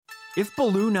If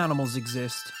balloon animals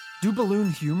exist, do balloon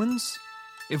humans?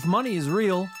 If money is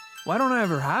real, why don't I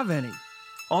ever have any?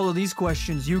 All of these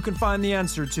questions you can find the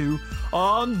answer to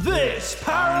on This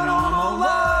Paranormal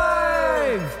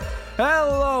Life!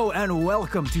 Hello and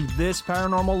welcome to This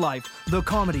Paranormal Life, the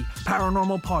comedy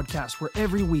paranormal podcast where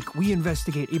every week we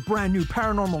investigate a brand new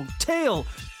paranormal tale,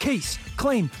 case,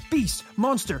 claim, beast,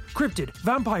 monster, cryptid,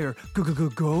 vampire,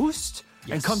 ghost,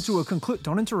 and come to a conclusion.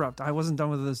 Don't interrupt. I wasn't done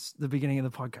with the beginning of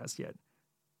the podcast yet.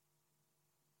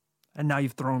 And now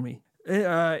you've thrown me.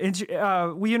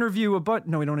 We interview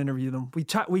no, we don't interview them.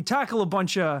 We tackle a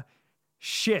bunch of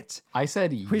shit. I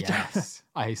said yes.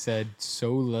 I said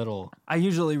so little. I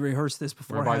usually rehearse this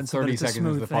beforehand. We're about 30 so seconds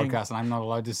into the thing. podcast and I'm not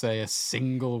allowed to say a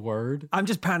single word. I'm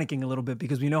just panicking a little bit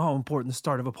because we know how important the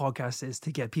start of a podcast is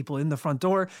to get people in the front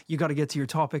door. You got to get to your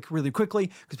topic really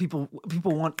quickly because people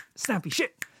want snappy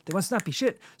shit. They want snappy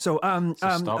shit. So,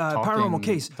 paranormal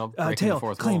case, tale,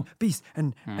 claim, beast,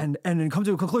 and then come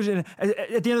to a conclusion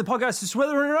at the end of the podcast as to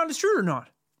whether or not it's true or not.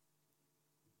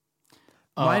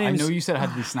 I know you said it had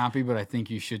to be snappy, but I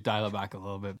think you should dial it back a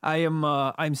little bit.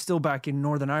 I'm still back in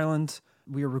Northern Ireland.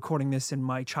 We are recording this in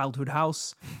my childhood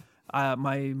house.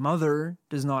 My mother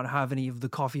does not have any of the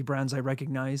coffee brands I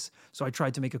recognize, so I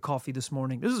tried to make a coffee this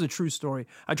morning. This is a true story.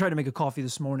 I tried to make a coffee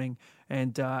this morning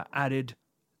and added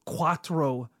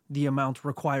quattro the amount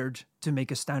required to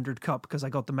make a standard cup because I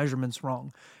got the measurements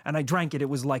wrong. And I drank it. It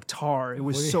was like tar. It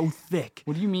was so thick.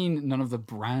 What do you mean none of the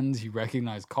brands you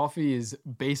recognize? Coffee is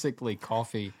basically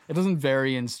coffee. It doesn't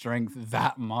vary in strength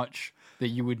that much that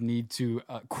you would need to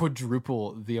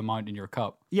quadruple the amount in your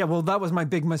cup. Yeah, well, that was my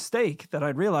big mistake that I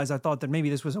realized. I thought that maybe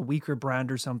this was a weaker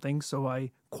brand or something, so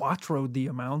I quattroed the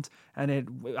amount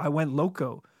and I went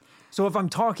loco. So if I'm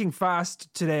talking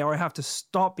fast today or I have to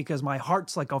stop because my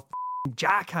heart's like a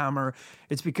jackhammer,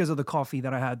 it's because of the coffee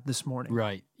that I had this morning.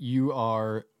 Right. You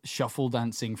are shuffle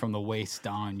dancing from the waist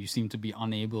down. You seem to be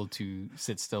unable to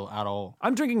sit still at all.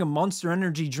 I'm drinking a Monster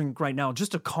Energy drink right now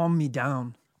just to calm me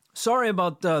down. Sorry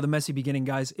about the messy beginning,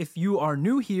 guys. If you are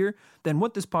new here, then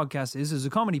what this podcast is a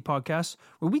comedy podcast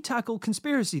where we tackle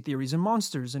conspiracy theories and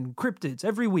monsters and cryptids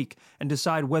every week and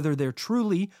decide whether they're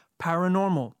truly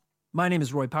paranormal. My name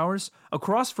is Roy Powers.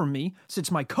 Across from me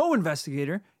sits my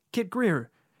co-investigator, Kit Greer.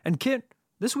 And Kit,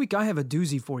 this week I have a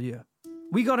doozy for you.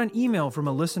 We got an email from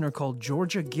a listener called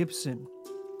Georgia Gibson.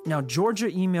 Now, Georgia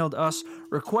emailed us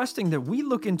requesting that we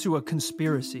look into a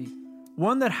conspiracy,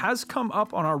 one that has come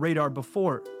up on our radar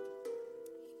before.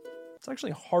 It's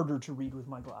actually harder to read with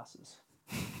my glasses.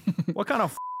 What kind of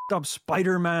f***ed up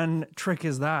Spider-Man trick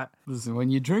is that? Listen,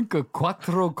 when you drink a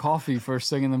quattro coffee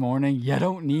first thing in the morning, you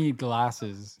don't need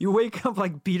glasses. You wake up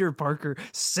like Peter Parker,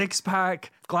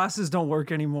 six-pack, glasses don't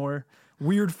work anymore.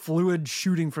 Weird fluid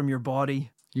shooting from your body.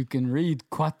 You can read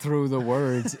quattro the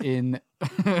words in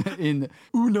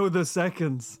uno the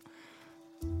seconds.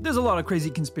 There's a lot of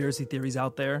crazy conspiracy theories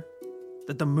out there.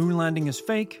 That the moon landing is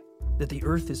fake, that the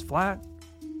earth is flat.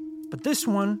 But this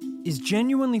one is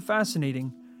genuinely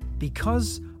fascinating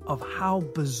because of how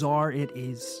bizarre it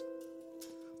is.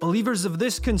 Believers of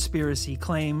this conspiracy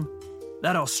claim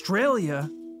that Australia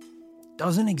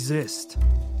doesn't exist.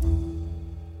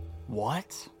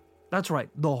 What? That's right.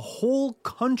 The whole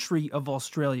country of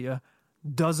Australia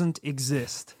doesn't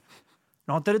exist.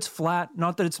 Not that it's flat,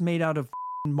 not that it's made out of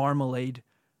marmalade.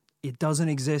 It doesn't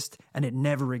exist, and it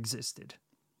never existed.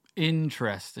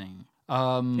 Interesting.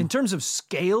 In terms of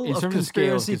scale of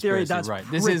conspiracy theory, that's right.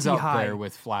 Pretty This is up high. there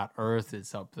with flat Earth.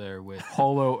 It's up there with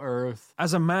hollow Earth.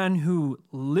 As a man who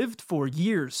lived for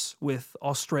years with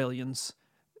Australians,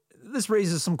 this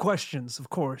raises some questions, of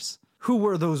course. Who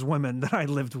were those women that I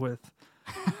lived with?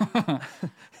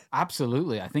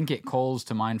 Absolutely. I think it calls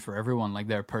to mind for everyone like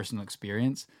their personal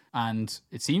experience. And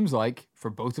it seems like for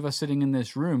both of us sitting in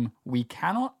this room, we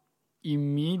cannot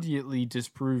immediately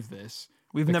disprove this.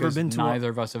 We've never been to neither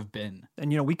of us have been.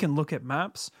 And, we can look at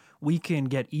maps. We can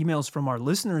get emails from our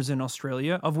listeners in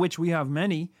Australia, of which we have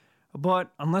many.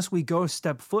 But unless we go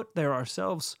step foot there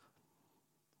ourselves,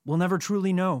 we'll never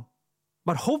truly know.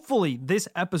 But hopefully this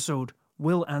episode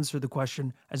will answer the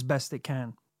question as best it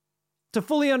can. To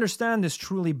fully understand this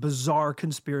truly bizarre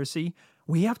conspiracy,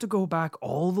 we have to go back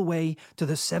all the way to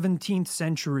the 17th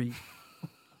century.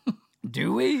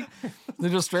 Do we?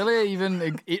 Did Australia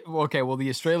even... Okay, well, the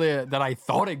Australia that I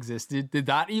thought existed, did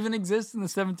that even exist in the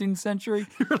 17th century?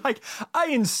 You're like, I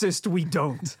insist we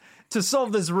don't. To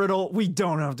solve this riddle, we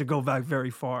don't have to go back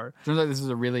very far. Turns out this is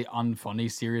a really unfunny,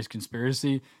 serious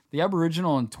conspiracy. The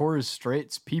Aboriginal and Torres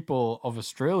Straits people of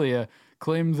Australia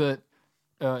claim that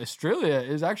Australia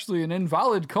is actually an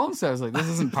invalid concept. It's like, this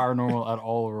isn't paranormal at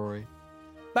all, Rory.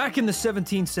 Back in the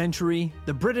 17th century,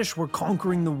 the British were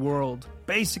conquering the world,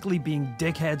 basically being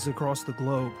dickheads across the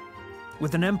globe.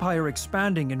 With an empire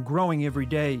expanding and growing every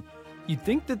day, you'd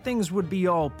think that things would be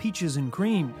all peaches and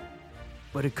cream.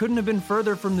 But it couldn't have been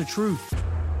further from the truth.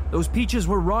 Those peaches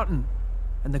were rotten,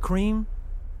 and the cream,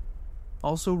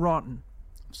 also rotten.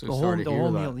 So sorry to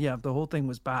hear that. The whole thing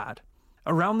was bad.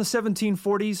 Around the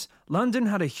 1740s, London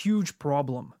had a huge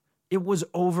problem. It was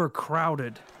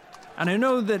overcrowded. And I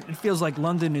know that it feels like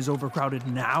London is overcrowded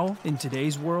now in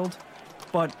today's world,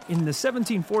 but in the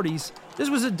 1740s, this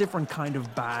was a different kind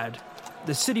of bad.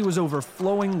 The city was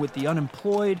overflowing with the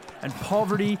unemployed and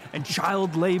poverty and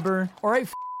child labor. All right,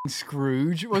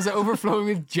 Scrooge, was it overflowing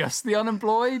with just the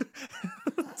unemployed?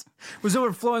 It was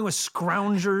overflowing with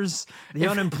scroungers, the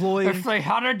unemployed. If they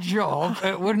had a job,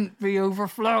 it wouldn't be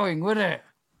overflowing, would it?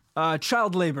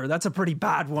 Child labor, that's a pretty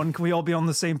bad one. Can we all be on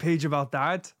the same page about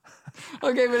that?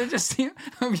 Okay, but it just seemed...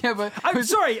 Yeah, but... I'm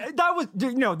sorry,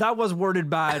 that was worded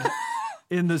bad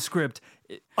in the script.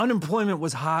 Unemployment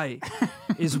was high,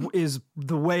 is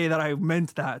the way that I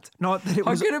meant that. Not that it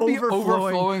was overflowing. How could it be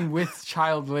overflowing with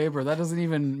child labor? That doesn't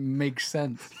even make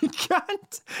sense. You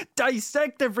can't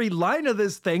dissect every line of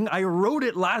this thing. I wrote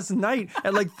it last night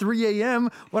at like 3 a.m.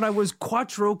 when I was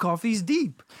 4 coffees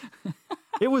deep.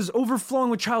 It was overflowing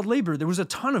with child labor. There was a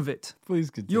ton of it. Please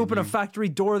continue. You open a factory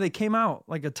door, they came out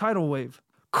like a tidal wave.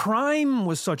 Crime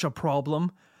was such a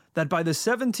problem that by the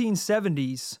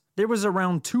 1770s, there was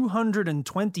around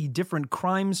 220 different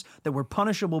crimes that were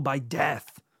punishable by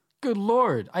death. Good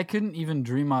Lord. I couldn't even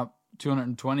dream up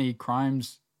 220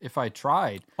 crimes if I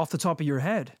tried. Off the top of your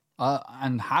head.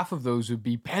 And half of those would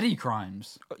be petty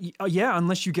crimes. Yeah,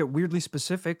 unless you get weirdly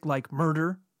specific, like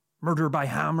murder by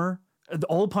hammer,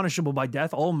 all punishable by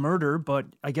death, all murder, but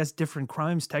I guess different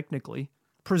crimes technically.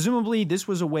 Presumably, this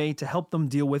was a way to help them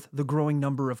deal with the growing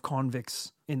number of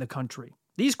convicts in the country.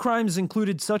 These crimes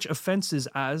included such offenses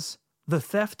as the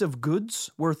theft of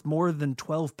goods worth more than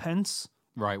 12 pence.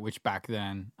 Right, which back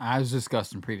then, as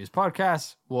discussed in previous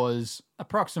podcasts, was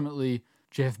approximately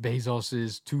Jeff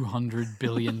Bezos's $200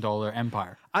 billion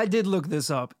empire. I did look this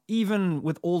up. Even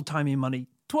with old-timey money,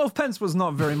 12 pence was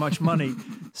not very much money.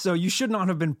 So you should not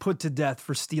have been put to death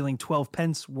for stealing 12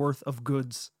 pence worth of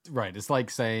goods. Right, it's like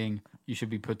saying you should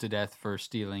be put to death for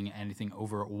stealing anything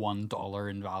over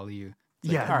 $1 in value.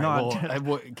 Like, yeah,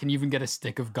 can you even get a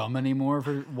stick of gum anymore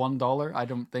for $1? I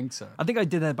don't think so. I think I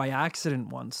did that by accident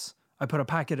once. I put a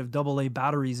packet of AA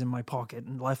batteries in my pocket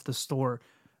and left the store.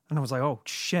 And I was like, oh,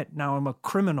 shit, now I'm a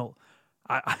criminal.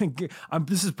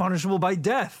 This is punishable by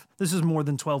death. This is more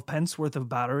than 12 pence worth of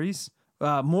batteries.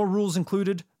 More rules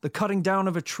included the cutting down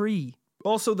of a tree.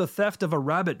 Also, the theft of a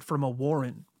rabbit from a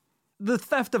warren. The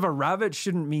theft of a rabbit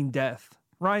shouldn't mean death,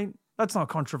 right? That's not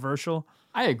controversial.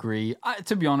 I agree.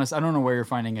 To be honest, I don't know where you're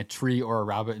finding a tree or a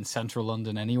rabbit in central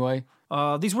London anyway.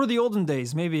 These were the olden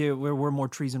days. Maybe there were more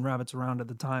trees and rabbits around at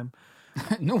the time.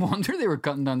 No wonder they were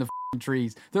cutting down the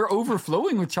trees. They're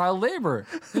overflowing with child labor.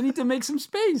 They need to make some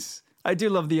space. I do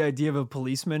love the idea of a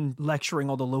policeman lecturing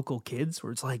all the local kids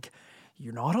where it's like,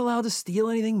 you're not allowed to steal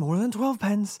anything more than 12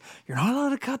 pence. You're not allowed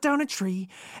to cut down a tree.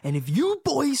 And if you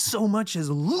boys so much as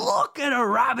look at a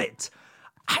rabbit,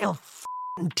 I'll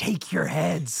take your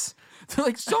heads. They're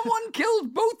like, someone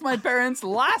killed both my parents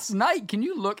last night. Can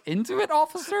you look into it,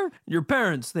 officer? Your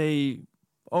parents, they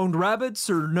owned rabbits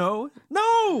or no?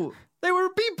 No! They were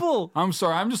people! I'm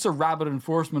sorry, I'm just a rabbit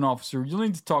enforcement officer. You'll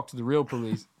need to talk to the real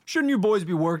police. Shouldn't you boys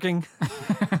be working?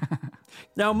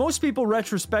 Now, most people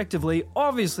retrospectively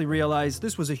obviously realize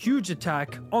this was a huge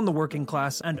attack on the working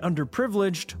class and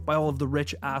underprivileged by all of the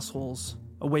rich assholes.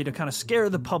 A way to kind of scare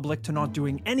the public to not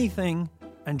doing anything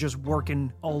and just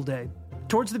working all day.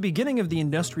 Towards the beginning of the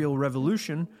Industrial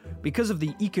Revolution, because of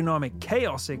the economic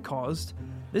chaos it caused,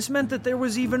 this meant that there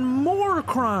was even more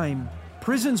crime.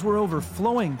 Prisons were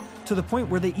overflowing to the point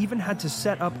where they even had to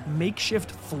set up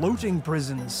makeshift floating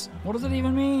prisons. What does it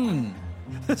even mean?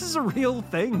 This is a real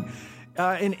thing.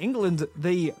 In England,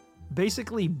 they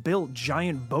basically built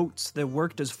giant boats that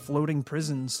worked as floating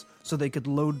prisons so they could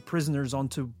load prisoners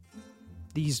onto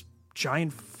these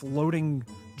giant floating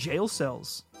jail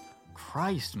cells.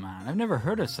 Christ, man. I've never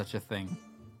heard of such a thing.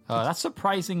 That's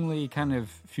surprisingly kind of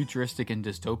futuristic and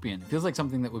dystopian. It feels like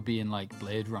something that would be in, like,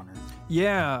 Blade Runner.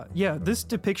 Yeah. This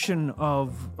depiction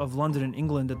of London and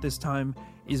England at this time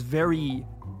is very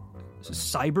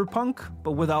cyberpunk,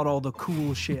 but without all the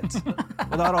cool shit.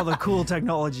 Without all the cool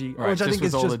technology. Right, which I think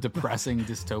is all just the depressing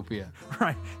dystopia.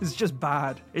 Right. It's just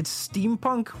bad. It's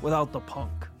steampunk without the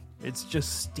punk. It's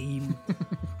just steam.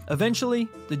 Eventually,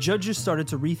 the judges started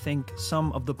to rethink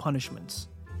some of the punishments.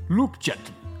 Look,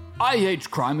 gentlemen, I hate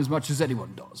crime as much as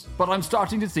anyone does, but I'm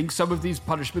starting to think some of these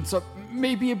punishments are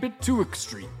maybe a bit too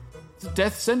extreme. The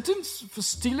death sentence for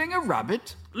stealing a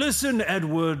rabbit? Listen,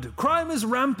 Edward, crime is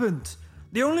rampant.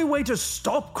 The only way to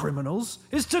stop criminals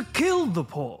is to kill the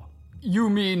poor.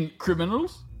 You mean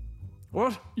criminals?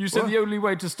 What? You said What? the only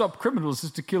way to stop criminals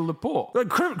is to kill the poor.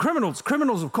 Criminals,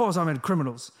 of course I meant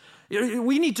criminals.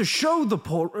 We need to show the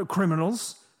poor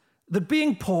criminals that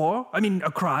being poor,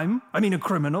 a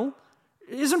criminal,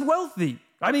 isn't wealthy.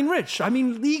 Rich,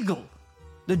 legal.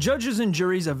 The judges and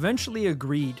juries eventually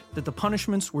agreed that the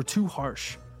punishments were too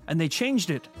harsh, and they changed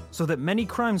it so that many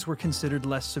crimes were considered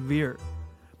less severe.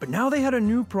 But now they had a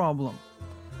new problem.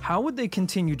 How would they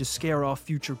continue to scare off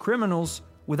future criminals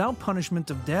without punishment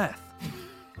of death?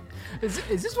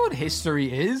 Is this what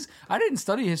history is? I didn't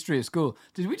study history at school.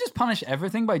 Did we just punish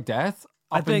everything by death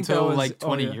up until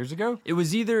 20 years ago? It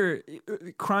was either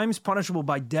crimes punishable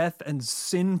by death and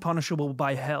sin punishable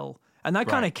by hell. And that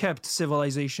kind of kept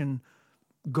civilization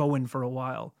going for a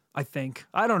while, I think.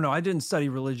 I don't know. I didn't study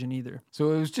religion either.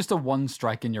 So it was just a one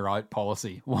strike and you're out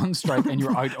policy. One strike and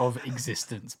you're out of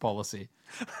existence policy.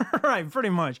 Right, pretty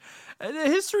much.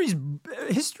 History's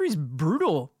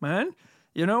brutal, man.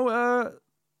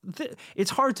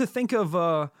 It's hard to think of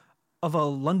a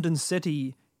London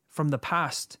city from the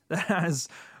past that has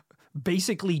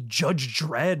basically Judge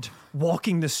Dredd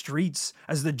walking the streets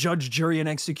as the judge, jury, and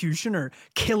executioner,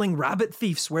 killing rabbit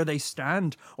thieves where they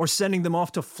stand, or sending them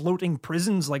off to floating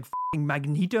prisons like f***ing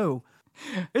Magneto.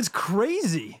 It's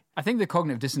crazy. I think the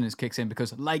cognitive dissonance kicks in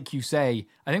because, like you say,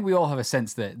 I think we all have a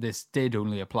sense that this did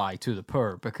only apply to the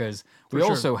poor, because we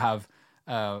also have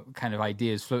kind of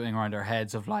ideas floating around our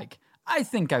heads of like, I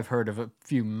think I've heard of a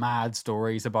few mad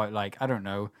stories about like, I don't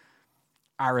know,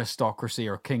 aristocracy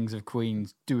or kings of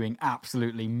queens doing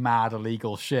absolutely mad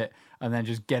illegal shit and then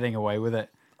just getting away with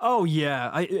it. Oh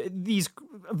yeah, these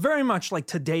very much like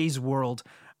today's world.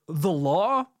 The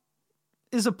law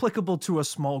is applicable to a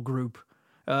small group.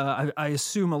 I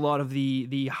assume a lot of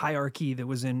the hierarchy that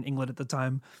was in England at the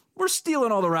time were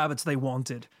stealing all the rabbits they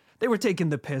wanted. They were taking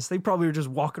the piss. They probably were just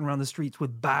walking around the streets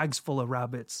with bags full of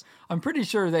rabbits. I'm pretty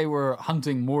sure they were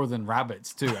hunting more than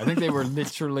rabbits too. I think they were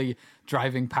literally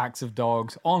driving packs of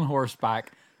dogs on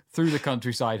horseback through the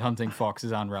countryside hunting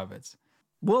foxes and rabbits.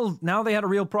 Well, now they had a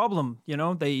real problem.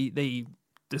 They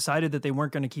decided that they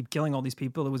weren't going to keep killing all these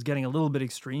people. It was getting a little bit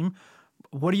extreme.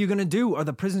 What are you going to do? Are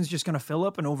the prisons just going to fill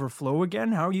up and overflow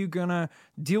again? How are you going to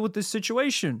deal with this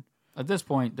situation? At this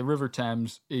point, the River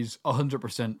Thames is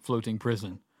 100% floating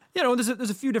prison. There's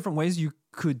a few different ways you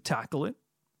could tackle it,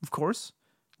 of course.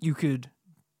 You could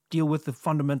deal with the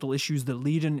fundamental issues that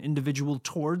lead an individual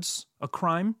towards a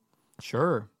crime.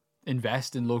 Sure.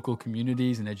 Invest in local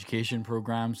communities and education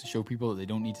programs to show people that they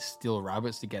don't need to steal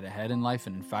rabbits to get ahead in life,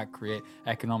 and in fact create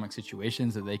economic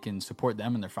situations that they can support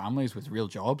them and their families with real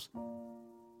jobs.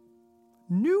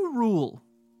 New rule.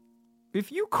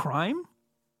 If you crime,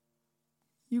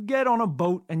 you get on a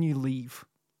boat and you leave.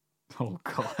 Oh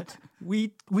God.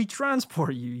 We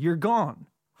transport you. You're gone.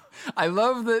 I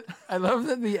love that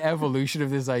the evolution of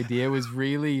this idea was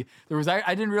really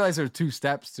I didn't realize there were two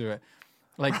steps to it.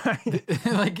 Like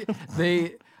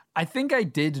I think I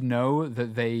did know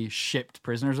that they shipped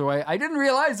prisoners away. I didn't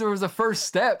realize there was a first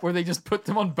step where they just put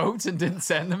them on boats and didn't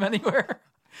send them anywhere.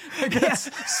 That's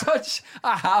such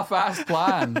a half-assed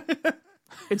plan.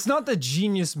 It's not the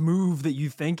genius move that you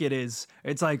think it is.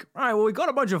 It's like, all right, well, we got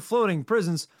a bunch of floating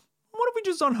prisons. What if we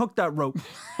just unhook that rope?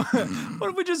 What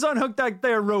if we just unhook that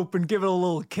there rope and give it a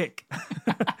little kick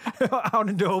out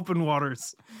into open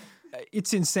waters?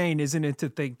 It's insane, isn't it, to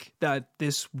think that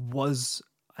this was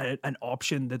an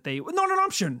option that they... Not an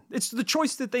option. It's the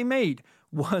choice that they made.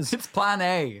 It's plan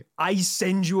A. I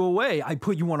send you away. I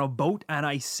put you on a boat and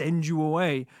I send you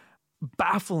away.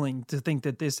 Baffling to think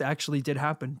that this actually did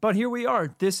happen. But here we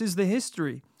are. This is the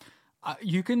history.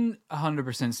 You can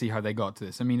 100% see how they got to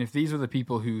this. I mean, if these are the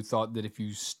people who thought that if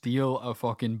you steal a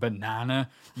fucking banana,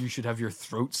 you should have your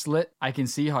throat slit, I can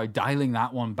see how dialing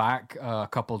that one back a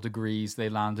couple degrees, they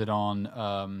landed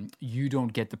on you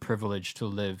don't get the privilege to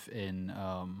live in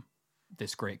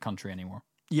this great country anymore.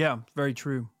 Yeah, very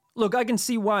true. Look, I can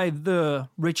see why the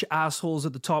rich assholes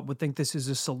at the top would think this is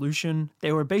a solution.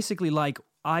 They were basically like,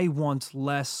 I want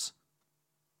less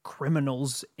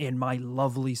criminals in my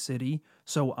lovely city,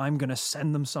 so I'm going to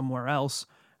send them somewhere else.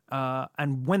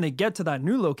 And when they get to that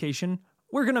new location,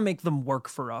 we're going to make them work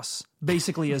for us,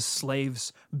 basically as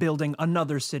slaves, building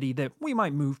another city that we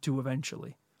might move to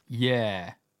eventually.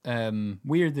 Yeah.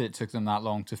 Weird that it took them that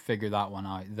long to figure that one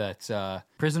out, that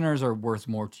prisoners are worth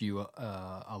more to you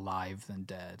alive than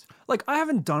dead. Like, I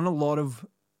haven't done a lot of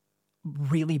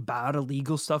really bad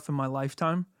illegal stuff in my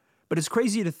lifetime. But it's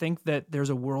crazy to think that there's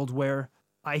a world where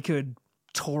I could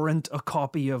torrent a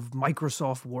copy of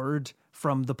Microsoft Word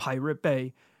from the Pirate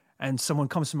Bay, and someone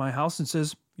comes to my house and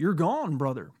says, "You're gone,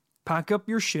 brother. Pack up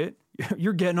your shit.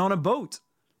 You're getting on a boat."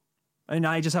 And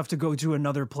I just have to go to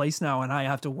another place now, and I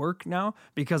have to work now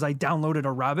because I downloaded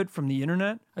a rabbit from the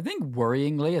internet. I think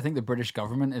worryingly, I think the British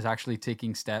government is actually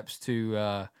taking steps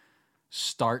to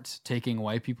start taking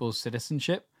away people's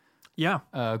citizenship. Yeah.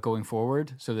 Going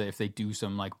forward, so that if they do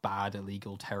some like bad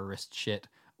illegal terrorist shit,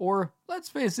 or let's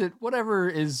face it, whatever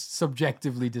is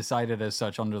subjectively decided as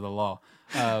such under the law,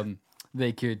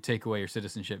 they could take away your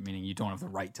citizenship, meaning you don't have the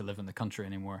right to live in the country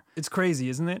anymore. It's crazy,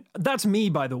 isn't it? That's me,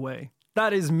 by the way.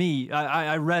 That is me.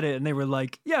 I read it and they were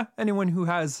like, yeah, anyone who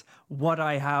has what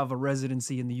I have, a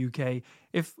residency in the UK,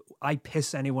 if I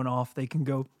piss anyone off, they can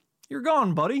go, "You're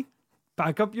gone, buddy.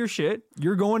 Pack up your shit.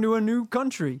 You're going to a new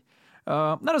country."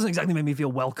 That doesn't exactly make me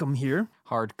feel welcome here.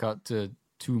 Hard cut to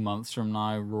 2 months from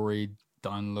now, Rory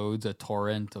downloads a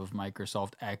torrent of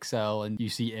Microsoft Excel and you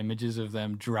see images of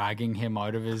them dragging him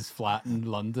out of his flat in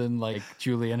London like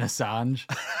Julian Assange.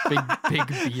 Big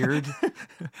beard.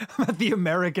 I'm at the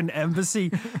American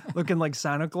embassy looking like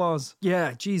Santa Claus.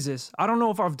 Yeah, Jesus. I don't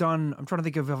know if I'm trying to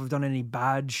think if I've done any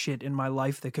bad shit in my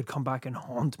life that could come back and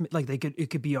haunt me. Like it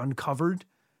could be uncovered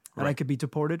and I could be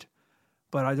deported.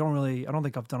 But I don't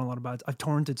think I've done a lot of bad. I've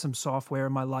torrented some software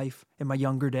in my life in my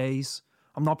younger days.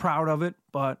 I'm not proud of it,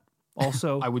 but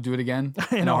also I would do it again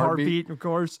in a heartbeat, of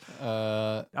course.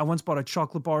 I once bought a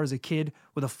chocolate bar as a kid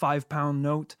with a £5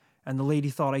 note, and the lady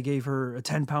thought I gave her a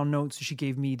 £10 note, so she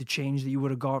gave me the change that you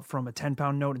would have got from a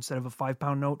 £10 note instead of a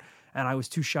 £5 note, and I was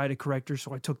too shy to correct her,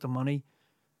 so I took the money.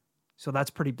 So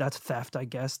that's theft, I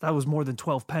guess. That was more than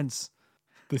 12 pence.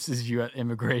 This is you at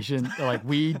immigration. Like,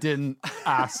 we didn't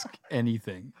ask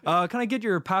anything. Can I get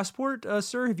your passport,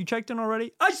 sir? Have you checked in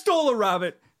already? I stole a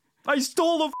rabbit. I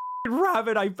stole the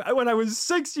rabbit. When I was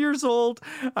 6 years old,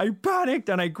 I panicked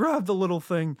and I grabbed the little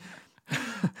thing.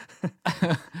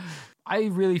 I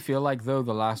really feel like, though,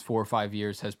 the last 4 or 5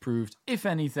 years has proved, if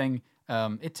anything,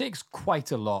 it takes quite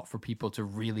a lot for people to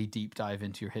really deep dive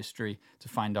into your history to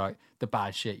find out the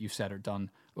bad shit you've said or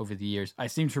done over the years. I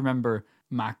seem to remember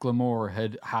Macklemore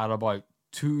had about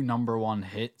 2 number 1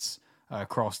 hits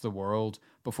across the world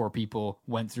before people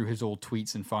went through his old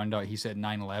tweets and found out he said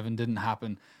 9/11 didn't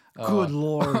happen. Good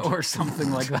Lord. Or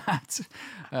something like that.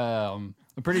 I'm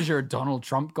pretty sure Donald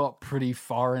Trump got pretty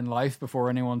far in life before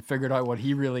anyone figured out what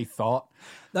he really thought.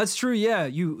 That's true, yeah.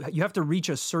 You have to reach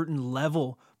a certain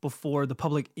level before the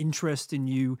public interest in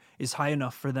you is high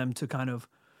enough for them to kind of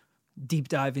deep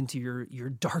dive into your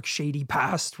dark, shady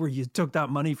past where you took that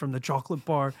money from the chocolate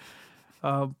bar.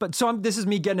 But this is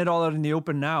me getting it all out in the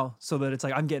open now, so that it's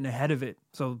like I'm getting ahead of it.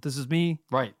 So this is me,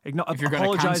 right? If you're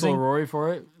going to cancel Rory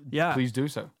for it, yeah, please do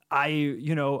so.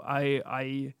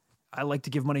 I like to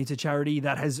give money to charity.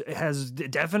 That has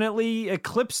definitely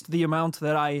eclipsed the amount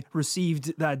that I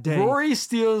received that day. Rory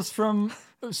steals from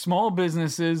small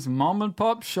businesses, mom and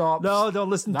pop shops. No, don't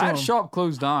listen to him. That shop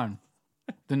closed down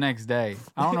the next day.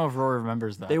 I don't know if Rory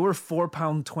remembers that. They were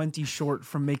 £4.20 short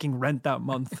from making rent that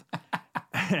month.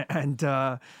 And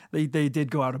they did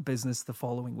go out of business the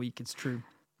following week. It's true.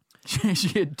 She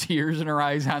had tears in her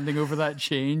eyes handing over that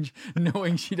change,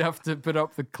 knowing she'd have to put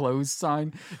up the close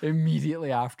sign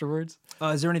immediately afterwards.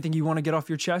 Is there anything you want to get off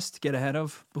your chest, get ahead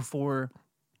of before,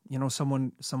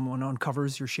 someone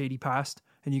uncovers your shady past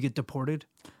and you get deported?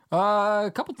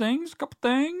 A couple things. Do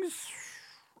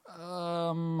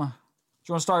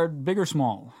you want to start big or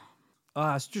small?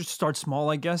 Just start small,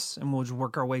 I guess, and we'll just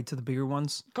work our way to the bigger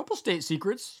ones. A couple state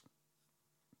secrets.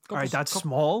 All right, that's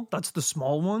small. That's the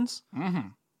small ones. Mm-hmm.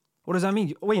 What does that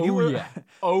mean? Wait,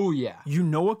 Oh yeah. You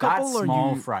know a couple? That's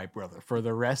small fry, brother. For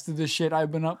the rest of the shit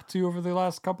I've been up to over the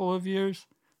last couple of years.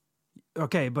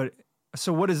 Okay, but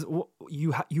so what is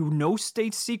you know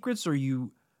state secrets, or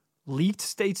you leaked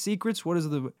state secrets? What is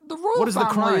the royal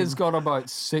family has got about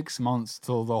 6 months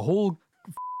till the whole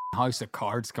house of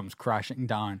cards comes crashing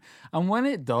down, and when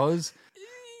it does,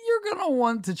 you're gonna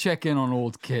want to check in on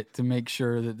old Kit to make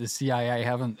sure that the CIA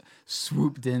haven't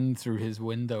swooped in through his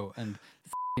window and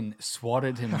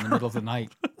swatted him in the middle of the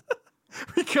night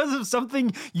because of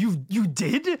something you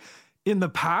did in the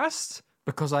past.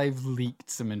 Because I've leaked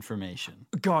some information.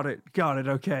 Got it.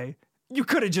 Okay. You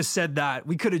could have just said that.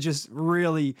 We could have just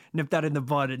really nipped that in the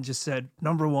bud and just said,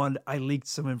 number 1, I leaked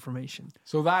some information.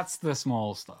 So that's the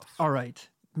small stuff. All right.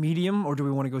 Medium, or do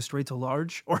we want to go straight to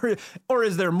large? Or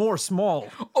is there more small?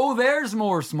 Oh, there's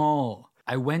more small.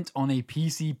 I went on a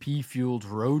PCP-fueled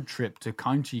road trip to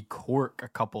County Cork a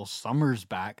couple summers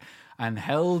back and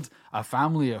held a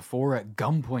family of 4 at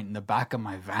gunpoint in the back of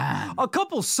my van. A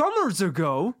couple summers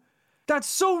ago? That's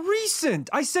so recent.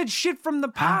 I said shit from the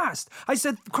past. I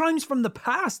said crimes from the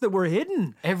past that were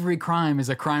hidden. Every crime is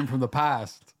a crime from the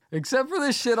past. Except for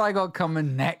this shit I got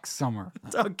coming next summer.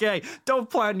 Okay, don't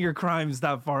plan your crimes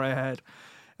that far ahead.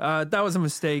 That was a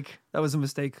mistake. Let's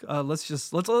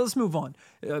move on.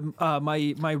 My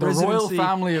The residency. royal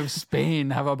family of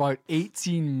Spain have about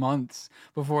 18 months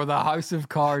before the House of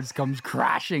Cards comes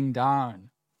crashing down.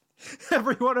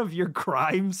 Every one of your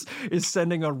crimes is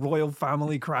sending a royal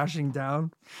family crashing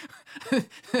down.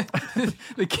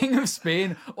 The King of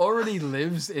Spain already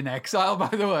lives in exile, by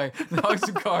the way. The House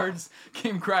of Cards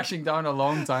came crashing down a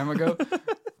long time ago.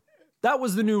 That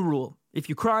was the new rule. If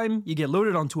you crime, you get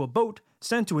loaded onto a boat,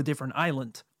 sent to a different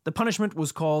island. The punishment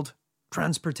was called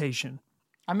transportation.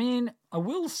 I mean, I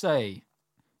will say,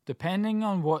 depending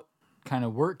on what kind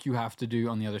of work you have to do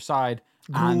on the other side,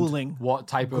 Grueling. and what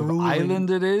type of island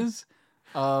it is.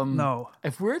 No,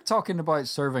 If we're talking about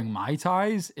serving Mai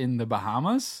Tais in the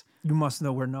Bahamas, you must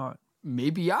know we're not.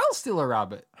 maybe I'll steal a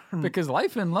rabbit because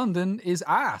life in London is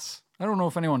ass. I don't know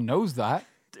if anyone knows that.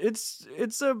 It's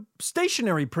a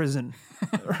stationary prison,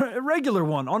 a regular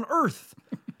one on Earth.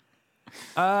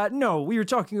 No, we were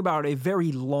talking about a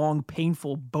very long,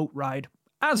 painful boat ride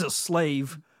as a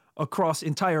slave across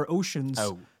entire oceans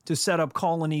to set up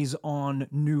colonies on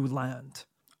new land.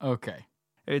 Okay.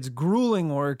 It's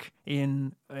grueling work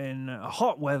in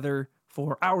hot weather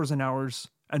for hours and hours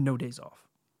and no days off.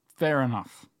 Fair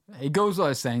enough. It goes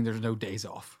without saying there's no days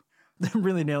off.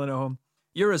 Really nailing it home.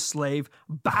 You're a slave,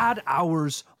 bad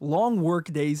hours, long work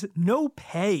days, no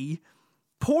pay,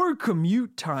 poor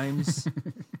commute times,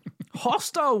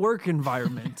 hostile work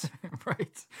environment.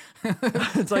 Right.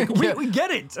 It's like, we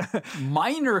get it.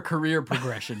 Minor career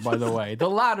progression, by the way. The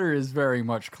ladder is very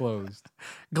much closed.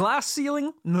 Glass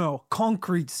ceiling? No.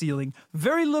 Concrete ceiling.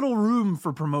 Very little room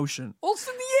for promotion.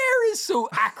 Also, the air is so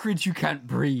acrid you can't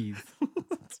breathe.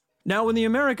 Now, when the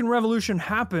American Revolution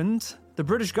happened, the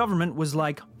British government was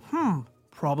like,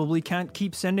 probably can't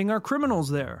keep sending our criminals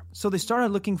there. So they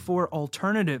started looking for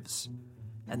alternatives.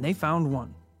 And they found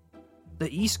one.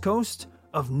 The east coast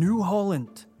of New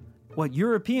Holland. What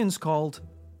Europeans called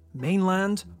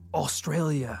mainland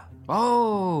Australia.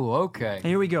 Oh, okay.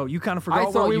 Here we go. You kind of I forgot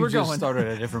where thought we you were just going. started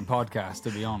a different podcast, to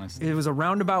be honest. It was a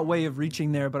roundabout way of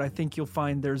reaching there, but I think you'll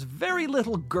find there's very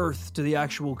little girth to the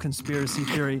actual conspiracy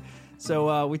theory.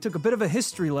 So we took a bit of a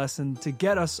history lesson to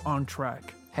get us on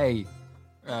track. Hey,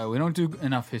 we don't do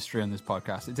enough history on this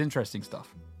podcast. It's interesting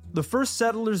stuff. The first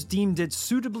settlers deemed it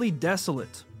suitably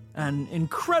desolate, an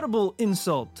incredible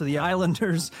insult to the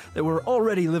islanders that were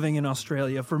already living in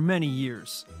Australia for many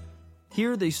years.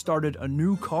 Here they started a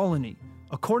new colony.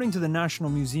 According to the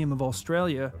National Museum of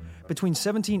Australia, between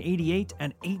 1788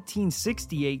 and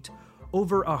 1868,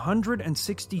 over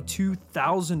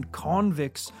 162,000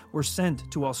 convicts were sent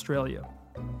to Australia.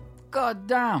 God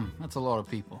damn, that's a lot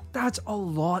of people. That's a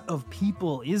lot of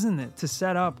people, isn't it? To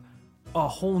set up a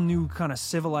whole new kind of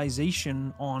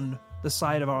civilization on the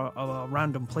side of a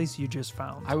random place you just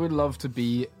found. I would love to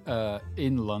be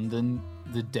in London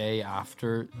the day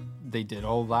after they did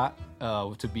all that,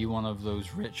 to be one of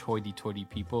those rich hoity-toity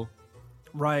people.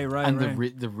 Right. And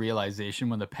the realization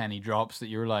when the penny drops that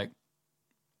you're like,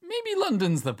 maybe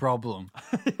London's the problem.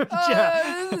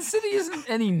 The city isn't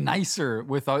any nicer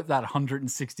without that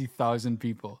 160,000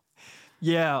 people.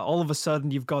 Yeah, all of a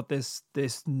sudden you've got this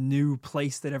new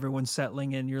place that everyone's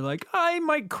settling in. You're like, I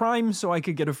might crime so I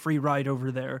could get a free ride over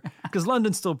there, because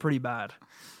London's still pretty bad.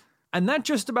 And that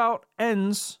just about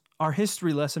ends our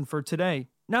history lesson for today.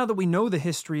 Now that we know the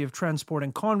history of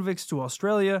transporting convicts to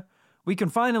Australia, we can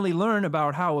finally learn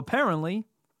about how apparently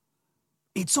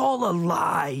it's all a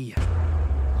lie.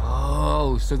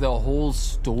 Oh, so the whole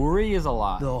story is a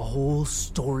lie. The whole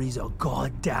story's a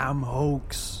goddamn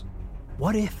hoax.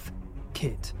 What if,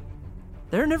 kid,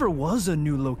 there never was a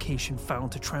new location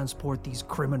found to transport these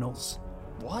criminals?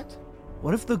 What?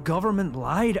 What if the government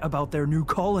lied about their new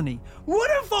colony?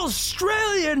 What if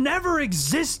Australia never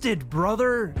existed,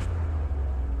 brother?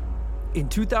 In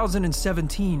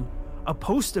 2017, a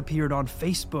post appeared on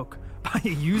Facebook by a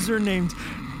user named...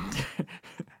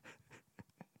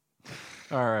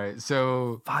 All right,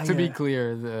 so to be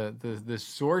clear, the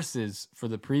sources for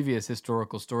the previous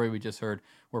historical story we just heard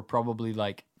were probably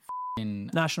like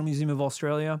National Museum of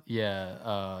Australia.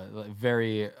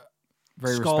 Very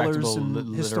Scholars respectable and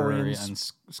literary historians. and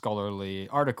scholarly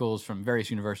articles from various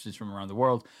universities from around the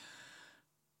world.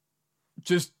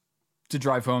 Just to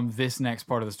drive home, this next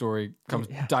part of the story comes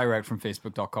direct from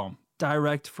Facebook.com.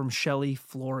 Direct from Shelley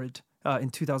Florid in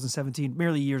 2017,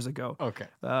 merely years ago. Okay.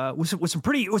 With some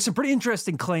pretty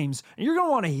interesting claims, and you're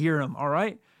gonna want to hear them. All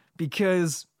right,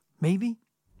 because maybe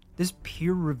this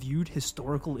peer-reviewed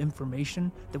historical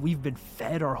information that we've been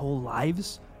fed our whole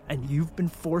lives, and you've been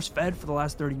force-fed for the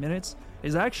last 30 minutes,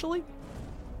 is actually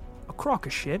a crock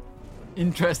of shit.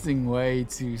 Interesting way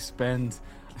to spend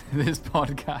this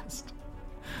podcast.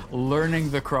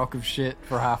 Learning the crock of shit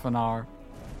for half an hour.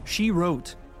 She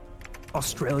wrote,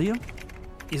 Australia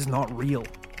is not real.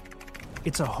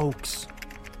 It's a hoax.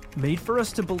 Made for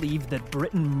us to believe that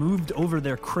Britain moved over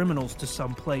their criminals to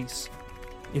some place.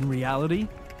 In reality,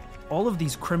 all of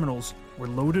these criminals were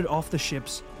loaded off the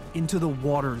ships into the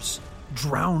waters,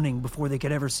 drowning before they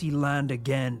could ever see land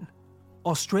again.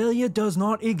 Australia does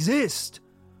not exist.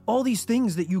 All these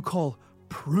things that you call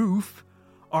proof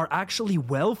are actually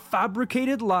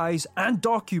well-fabricated lies and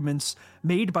documents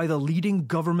made by the leading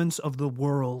governments of the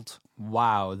world.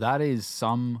 Wow, that is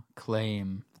some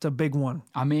claim. It's a big one.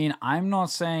 I mean, I'm not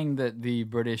saying that the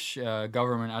British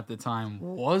government at the time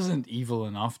wasn't evil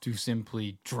enough to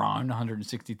simply drown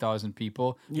 160,000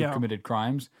 people who committed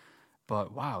crimes,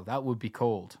 but wow, that would be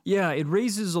cold. Yeah, it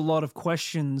raises a lot of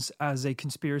questions as a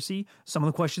conspiracy. Some of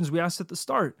the questions we asked at the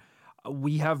start.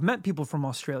 We have met people from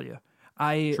Australia.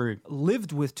 I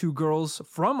lived with 2 girls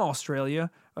from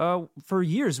Australia for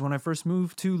years when I first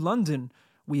moved to London.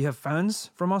 We have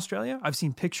fans from Australia. I've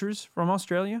seen pictures from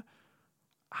Australia.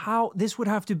 How this would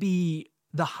have to be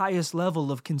the highest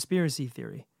level of conspiracy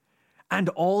theory. And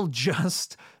all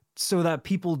just so that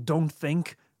people don't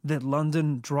think that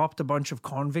London dropped a bunch of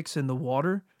convicts in the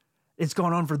water. It's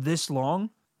gone on for this long.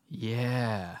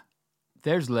 Yeah.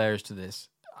 There's layers to this.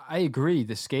 I agree.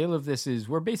 The scale of this is,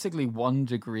 we're basically 1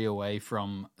 degree away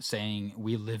from saying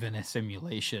we live in a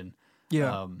simulation.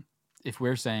 Yeah. If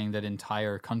we're saying that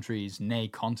entire countries, nay,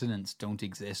 continents, don't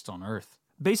exist on Earth.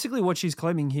 Basically, what she's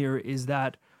claiming here is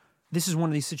that this is one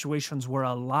of these situations where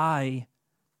a lie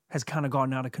has kind of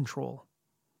gotten out of control.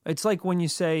 It's like when you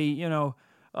say,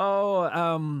 call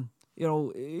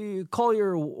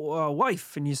your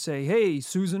wife and you say, hey,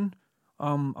 Susan,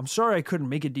 I'm sorry I couldn't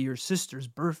make it to your sister's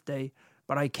birthday,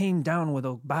 but I came down with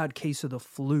a bad case of the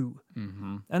flu.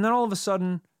 Mm-hmm. And then all of a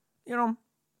sudden,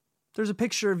 there's a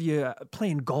picture of you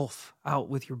playing golf out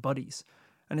with your buddies.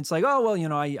 And it's like, oh, well,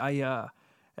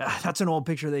 that's an old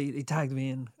picture they tagged me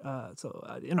in.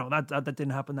 That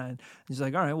didn't happen then. And she's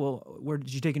like, all right, well,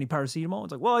 did you take any paracetamol?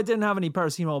 It's like, well, I didn't have any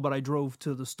paracetamol, but I drove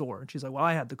to the store. And she's like, well,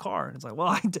 I had the car. And it's like,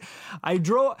 well, I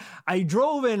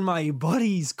drove in my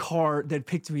buddy's car that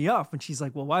picked me up. And she's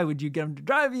like, well, why would you get him to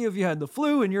drive you if you had the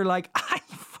flu? And you're like, I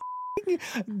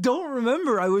don't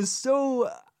remember. I was so...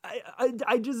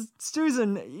 I just,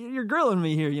 Susan, you're grilling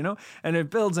me here, and it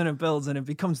builds and it builds and it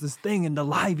becomes this thing and the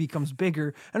lie becomes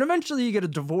bigger. And eventually you get a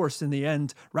divorce in the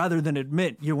end rather than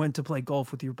admit you went to play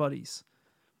golf with your buddies.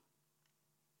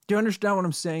 Do you understand what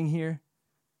I'm saying here?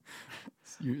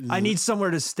 I need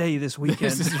somewhere to stay this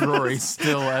weekend. This is Rory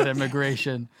still at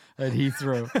immigration at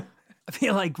Heathrow. I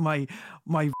feel like my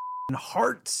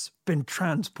heart's been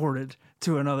transported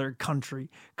to another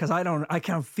country because I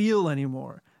can't feel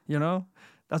anymore,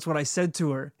 That's what I said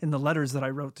to her in the letters that I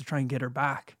wrote to try and get her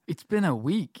back. It's been a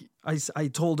week. I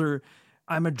told her,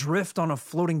 I'm adrift on a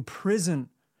floating prison,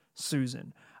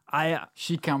 Susan.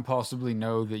 She can't possibly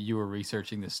know that you were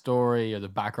researching the story or the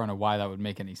background of why that would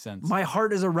make any sense. My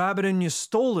heart is a rabbit and you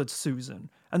stole it, Susan.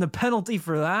 And the penalty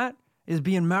for that is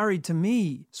being married to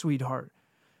me, sweetheart.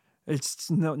 It's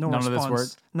no None response. Of this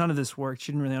worked? None of this worked.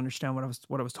 She didn't really understand what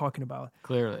I was talking about.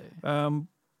 Clearly.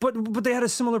 But they had a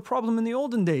similar problem in the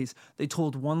olden days. They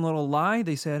told one little lie.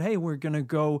 They said, hey, we're going to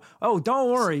go. Oh, don't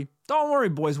worry,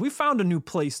 boys. We found a new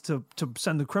place to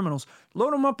send the criminals.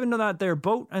 Load them up into that there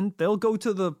boat and they'll go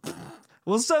to the...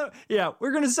 we're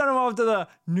going to send them off to the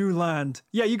new land.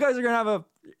 Yeah, you guys are going to have a...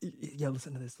 Yeah,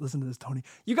 listen to this, Tony.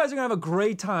 You guys are going to have a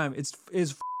great time. It's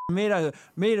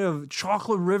made of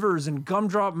chocolate rivers and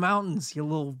gumdrop mountains, you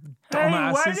little dumbasses.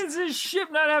 Hey, why does this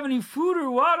ship not have any food or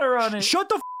water on it? Shut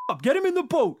the up. Get him in the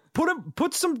boat.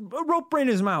 Put some rope in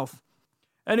his mouth.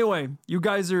 Anyway, you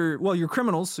guys are, well, you're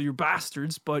criminals, so you're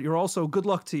bastards, but you're also good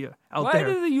luck to you out there.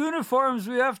 Why do the uniforms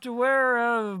we have to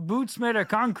wear boots made of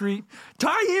concrete?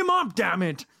 Tie him up, damn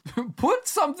it. Put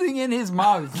something in his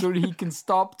mouth so that he can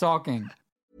stop talking.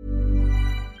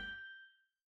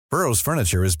 Burrow's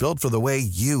furniture is built for the way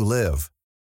you live.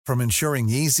 From ensuring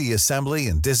easy assembly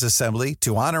and disassembly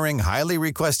to honoring highly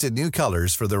requested new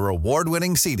colors for their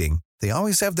award-winning seating, they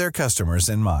always have their customers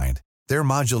in mind. Their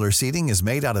modular seating is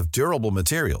made out of durable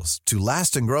materials to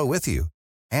last and grow with you.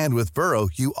 And with Burrow,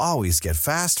 you always get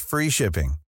fast, free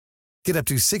shipping. Get up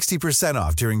to 60%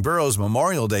 off during Burrow's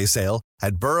Memorial Day sale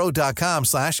at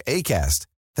burrow.com/ACAST.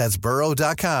 That's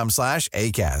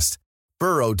burrow.com/ACAST.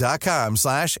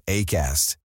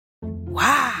 burrow.com/ACAST.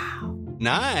 Wow.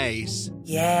 Nice.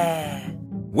 Yeah.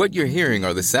 What you're hearing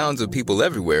are the sounds of people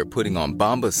everywhere putting on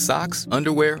Bombas socks,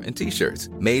 underwear, and T-shirts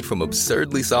made from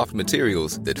absurdly soft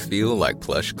materials that feel like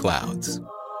plush clouds.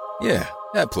 Yeah,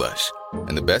 that plush.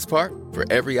 And the best part?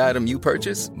 For every item you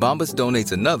purchase, Bombas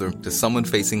donates another to someone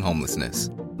facing homelessness.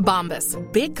 Bombas.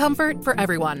 Big comfort for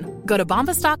everyone. Go to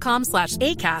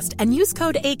bombas.com/ACAST and use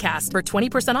code ACAST for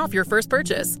 20% off your first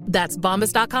purchase. That's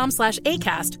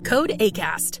bombas.com/ACAST. Code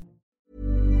ACAST.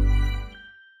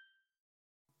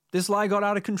 This lie got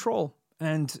out of control,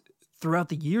 and throughout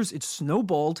the years, it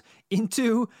snowballed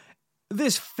into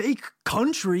this fake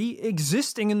country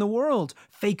existing in the world.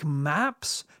 Fake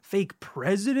maps, fake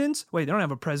presidents. Wait, they don't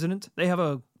have a president. They have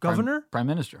a governor? Prime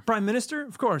Minister. Prime Minister,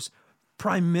 of course.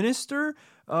 Prime Minister,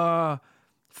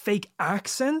 fake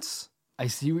accents. I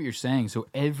see what you're saying. So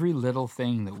every little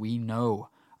thing that we know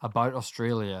about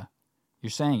Australia,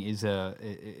 you're saying is a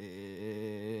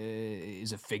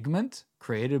figment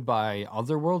created by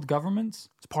other world governments?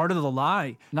 It's part of the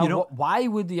lie. Now, why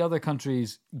would the other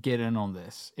countries get in on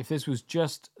this if this was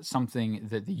just something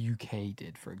that the UK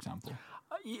did, for example?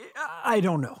 I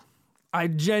don't know. I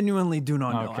genuinely do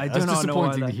not know. Okay. I do that's not know.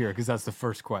 disappointing to hear because that's the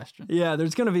first question. Yeah,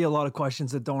 there's going to be a lot of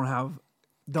questions that don't have.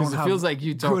 Because it feels like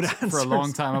you talked for a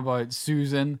long time about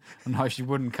Susan and how she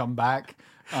wouldn't come back,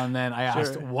 and then I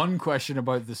asked one question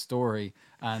about the story,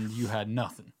 and you had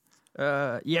nothing.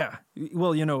 Yeah.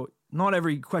 Well, not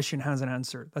every question has an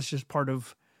answer. That's just part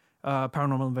of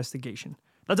paranormal investigation.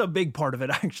 That's a big part of it,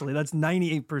 actually. That's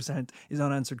 98% is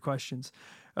unanswered questions.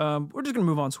 We're just going to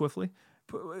move on swiftly.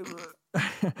 All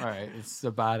right, it's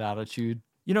a bad attitude.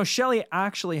 Shelley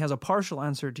actually has a partial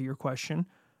answer to your question.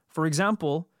 For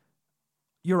example,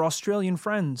 your Australian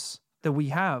friends that we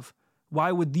have,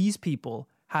 why would these people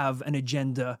have an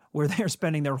agenda where they're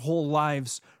spending their whole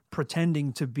lives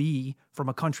pretending to be from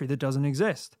a country that doesn't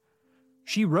exist?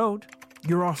 She wrote,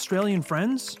 your Australian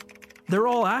friends, they're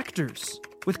all actors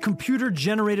with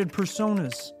computer-generated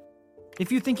personas.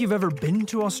 If you think you've ever been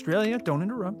to Australia, don't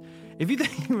interrupt. If you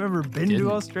think you've ever been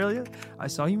to Australia, I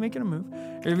saw you making a move.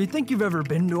 If you think you've ever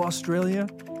been to Australia,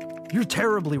 you're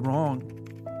terribly wrong.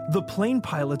 The plane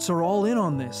pilots are all in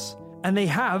on this, and they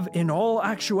have, in all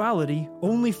actuality,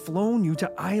 only flown you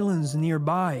to islands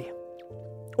nearby.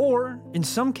 Or, in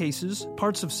some cases,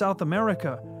 parts of South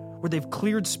America, where they've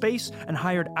cleared space and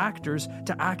hired actors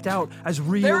to act out as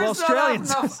real Australians. There's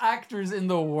not enough actors in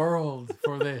the world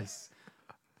for this.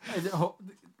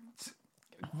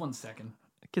 1 second.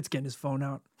 Kid's getting his phone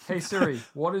out. Hey Siri,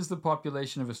 what is the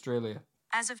population of Australia?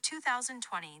 As of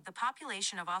 2020, the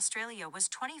population of Australia was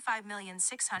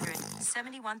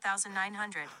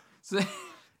 25,671,900. So,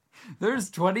 there's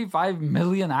 25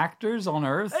 million actors on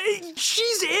Earth? Hey,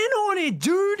 she's in on it,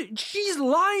 dude. She's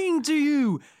lying to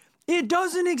you. It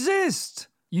doesn't exist.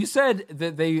 You said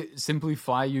that they simply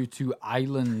fly you to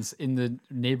islands in the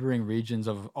neighboring regions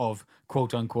of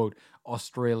quote unquote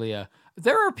Australia.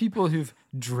 There are people who've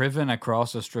driven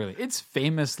across Australia. It's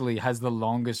famously has the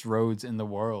longest roads in the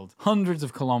world, hundreds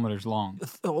of kilometers long.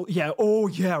 Oh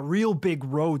yeah, real big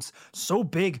roads. So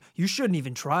big, you shouldn't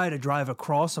even try to drive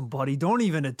across them, buddy. Don't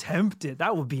even attempt it.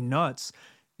 That would be nuts.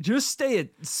 Just stay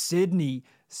at Sydney.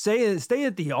 Stay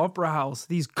at the Opera House.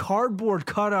 These cardboard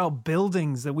cutout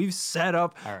buildings that we've set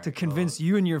up to convince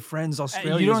you and your friends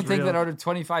Australia. You don't think that out of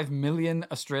 25 million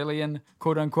Australian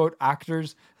quote unquote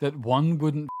actors that one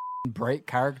wouldn't break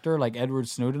character like Edward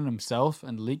Snowden himself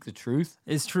and leak the truth?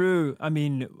 It's true. I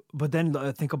mean, but then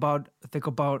think about.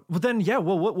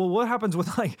 What happens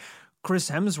with like Chris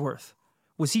Hemsworth?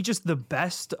 Was he just the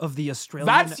best of the Australian?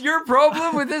 That's your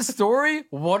problem with this story?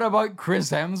 What about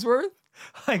Chris Hemsworth?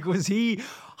 Like, was he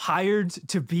hired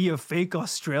to be a fake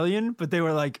Australian? But they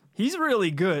were like, he's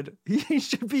really good. He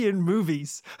should be in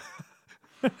movies.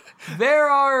 There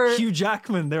are Hugh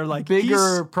Jackman. They're like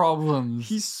bigger problems.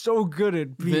 He's so good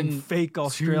at being fake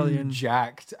Australian. Two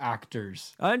jacked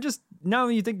actors. Now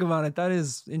that you think about it, that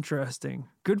is interesting.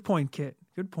 Good point, Kit.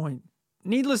 Good point.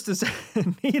 Needless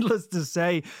to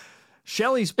say,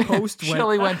 Shelley's post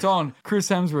Shelley went on, Chris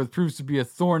Hemsworth proves to be a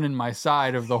thorn in my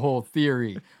side of the whole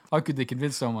theory. How could they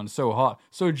convince someone so hot,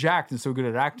 so jacked, and so good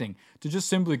at acting to just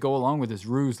simply go along with this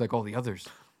ruse like all the others?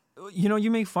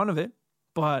 You make fun of it,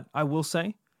 but I will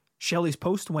say, Shelley's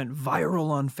post went viral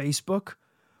on Facebook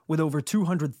with over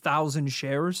 200,000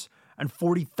 shares and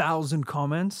 40,000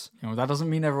 comments. That doesn't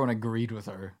mean everyone agreed with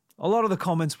her. A lot of the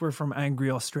comments were from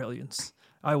angry Australians,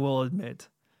 I will admit.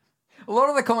 A lot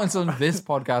of the comments on this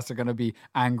podcast are going to be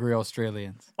angry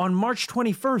Australians. On March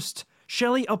 21st,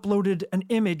 Shelley uploaded an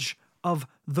image of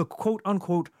the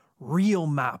quote-unquote real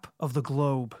map of the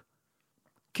globe.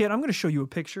 Kid, I'm going to show you a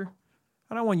picture,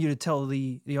 and I want you to tell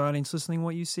the audience listening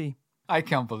what you see. I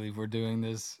can't believe we're doing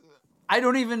this. I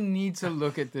don't even need to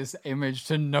look at this image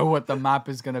to know what the map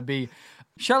is going to be.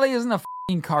 Shelley isn't a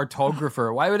f***ing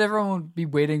cartographer. Why would everyone be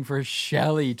waiting for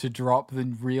Shelley to drop the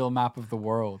real map of the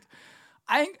world?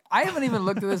 I haven't even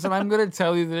looked at this, and I'm going to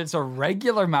tell you that it's a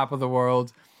regular map of the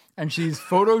world, and she's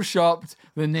photoshopped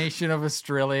the nation of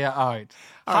Australia out.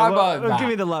 How about that? Give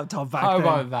me the laptop back. How then.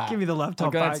 about that? Give me the laptop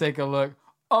I'm back. going to take a look.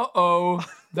 Uh-oh.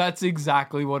 That's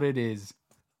exactly what it is.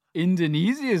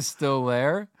 Indonesia is still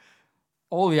there.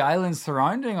 All the islands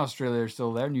surrounding Australia are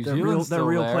still there. New Zealand's still there.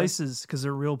 They're real places because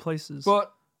they're real places.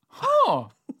 But,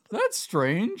 that's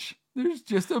strange. There's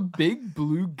just a big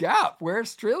blue gap where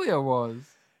Australia was.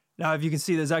 Now, if you can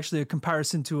see, there's actually a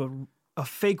comparison to a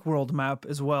fake world map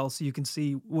as well. So you can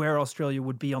see where Australia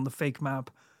would be on the fake map.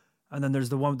 And then there's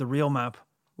the one with the real map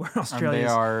where Australia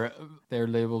is. They're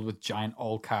labeled with giant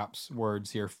all caps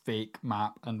words here, fake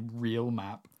map and real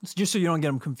map. It's just so you don't get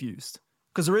them confused.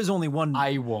 Because there is only one.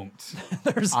 I won't.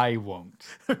 I won't.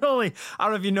 I don't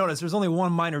know if you noticed, there's only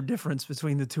one minor difference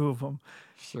between the two of them.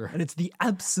 Sure. And it's the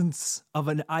absence of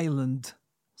an island.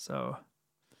 So.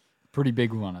 Pretty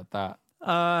big one at that.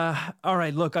 All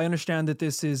right, look, I understand that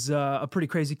this is a pretty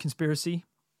crazy conspiracy.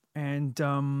 And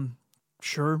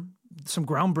sure, some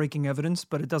groundbreaking evidence,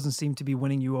 but it doesn't seem to be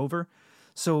winning you over.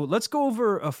 So let's go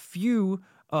over a few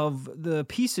of the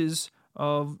pieces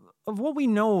of what we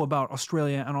know about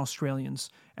Australia and Australians.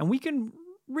 And we can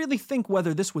really think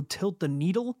whether this would tilt the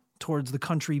needle towards the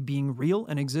country being real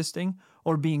and existing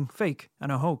or being fake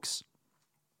and a hoax.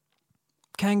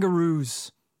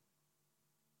 Kangaroos.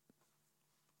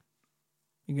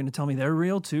 You going to tell me they're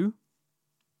real too?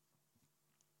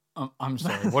 I'm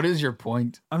sorry. What is your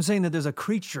point? I'm saying that there's a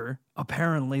creature,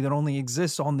 apparently, that only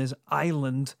exists on this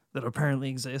island that apparently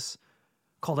exists,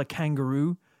 called a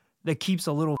kangaroo, that keeps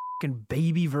a little fucking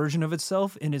baby version of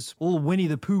itself in its little Winnie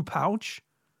the Pooh pouch.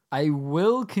 I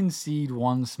will concede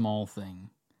one small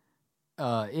thing.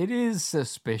 It is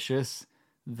suspicious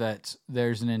that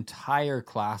there's an entire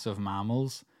class of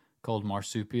mammals called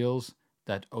marsupials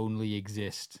that only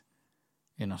exist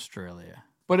in Australia.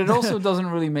 But it also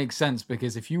doesn't really make sense,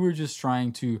 because if you were just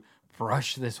trying to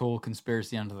brush this whole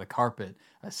conspiracy under the carpet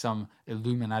as some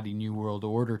Illuminati New World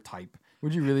Order type,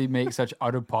 would you really make such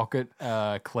out-of-pocket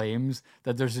claims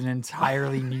that there's an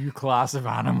entirely new class of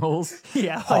animals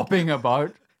hopping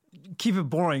about? Keep it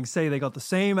boring. Say they got the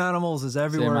same animals as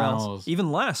everywhere else.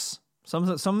 Even less.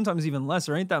 Sometimes even less.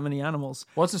 There ain't that many animals.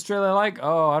 What's Australia like?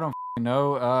 Oh, I don't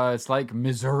know. It's like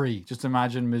Missouri. Just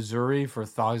imagine Missouri for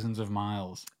thousands of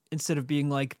miles. Instead of being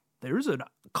like, there's a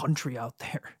country out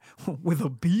there with a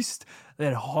beast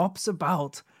that hops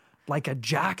about like a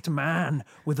jacked man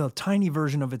with a tiny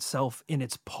version of itself in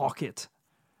its pocket.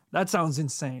 That sounds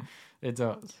insane. It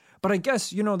does. But I guess,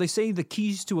 they say the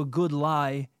keys to a good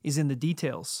lie is in the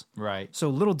details. Right. So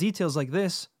little details like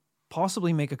this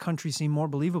possibly make a country seem more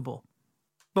believable.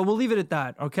 But we'll leave it at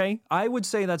that, okay? I would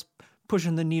say that's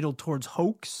pushing the needle towards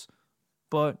hoax.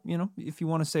 But, if you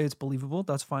want to say it's believable,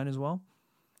 that's fine as well.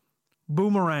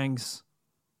 Boomerangs.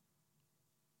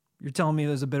 You're telling me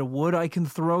there's a bit of wood I can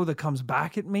throw that comes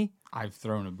back at me? I've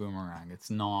thrown a boomerang. It's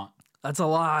not That's a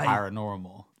lie.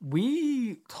 Paranormal.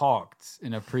 We talked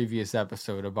in a previous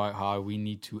episode about how we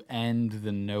need to end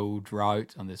the no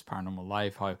drought on this Paranormal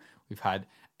Life, how we've had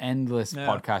endless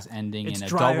podcasts ending in a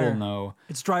double no.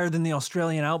 It's drier than the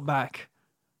Australian outback.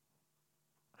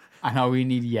 I know we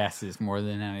need yeses more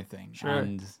than anything. Sure.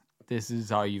 And this is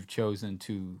how you've chosen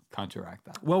to counteract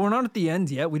that. Well, we're not at the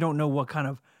end yet. We don't know what kind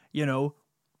of,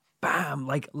 bam,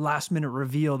 like last minute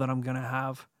reveal that I'm going to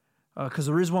have. Because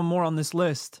there is one more on this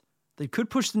list that could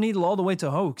push the needle all the way to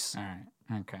hoax. All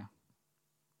right. Okay.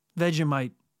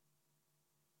 Vegemite.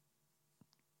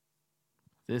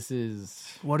 This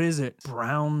is... What is it?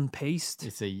 Brown paste?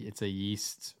 It's a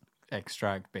yeast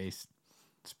extract based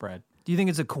spread. Do you think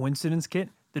it's a coincidence, Kit,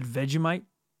 that Vegemite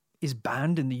is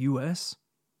banned in the US?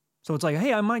 So it's like,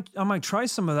 hey, I might try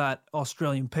some of that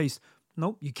Australian paste.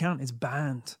 Nope, you can't. It's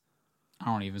banned. I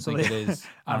don't even think it is.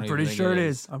 I'm pretty sure it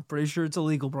is. I'm pretty sure it's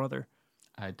illegal, brother.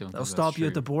 I don't. They'll stop you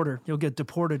at the border. You'll get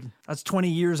deported. That's 20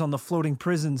 years on the floating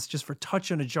prisons just for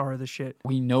touching a jar of the shit.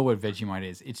 We know what Vegemite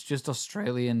is. It's just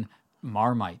Australian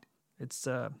Marmite. It's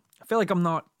I feel like I'm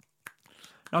not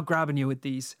grabbing you with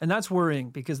these, and that's worrying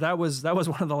because that was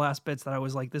one of the last bits that I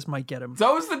was like, this might get him.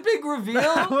 That was the big reveal.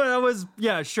 That was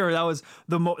sure. That was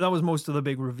that was most of the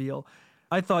big reveal.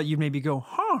 I thought you'd maybe go,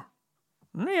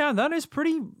 yeah, that is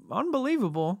pretty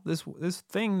unbelievable. This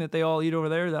thing that they all eat over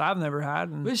there that I've never had.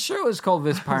 And this show is called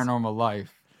This Paranormal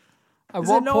Life. Is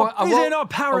it not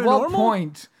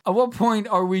paranormal? At what point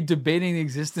are we debating the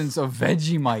existence of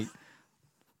Vegemite?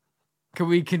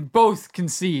 we can both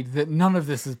concede that none of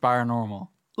this is paranormal.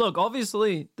 Look,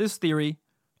 obviously, this theory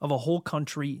of a whole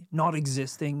country not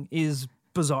existing is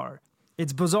bizarre.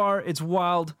 It's bizarre. It's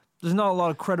wild. There's not a lot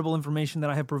of credible information that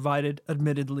I have provided,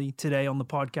 admittedly, today on the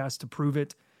podcast to prove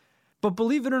it. But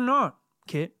believe it or not,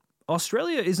 Kit,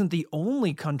 Australia isn't the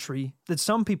only country that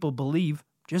some people believe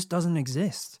just doesn't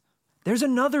exist. There's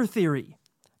another theory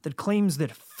that claims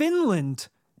that Finland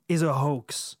is a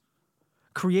hoax,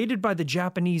 created by the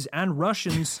Japanese and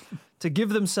Russians to give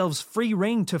themselves free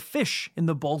rein to fish in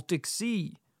the Baltic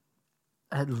Sea.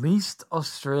 At least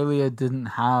Australia didn't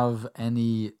have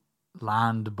any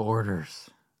land borders.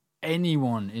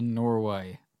 Anyone in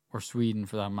Norway, or Sweden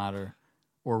for that matter,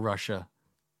 or Russia,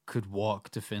 could walk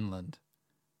to Finland.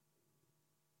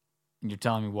 And you're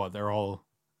telling me what? They're all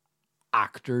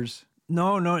actors?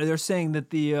 No, they're saying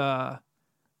that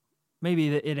maybe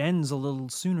that it ends a little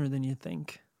sooner than you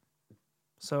think.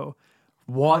 So,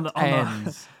 what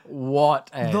ends? What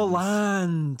ends?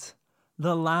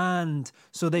 The land.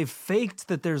 So they've faked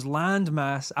that there's land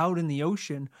mass out in the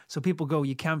ocean. So people go,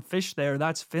 you can't fish there.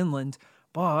 That's Finland.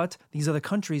 But these other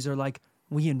countries are like,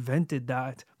 we invented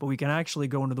that, but we can actually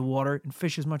go into the water and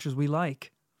fish as much as we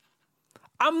like.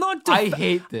 I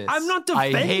hate this. I'm not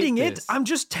defending it. I'm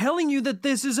just telling you that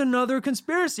this is another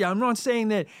conspiracy. I'm not saying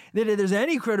that there's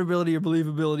any credibility or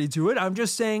believability to it. I'm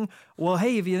just saying, well,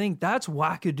 hey, if you think that's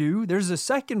wackadoo, there's a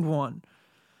second one.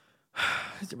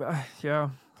 Yeah.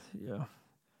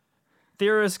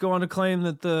 Theorists go on to claim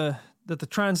that the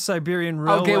Trans-Siberian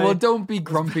Railway... Okay, well, don't be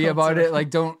grumpy about it.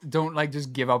 Like, don't like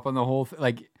just give up on the whole thing.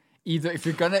 Like, either if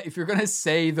you're gonna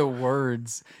say the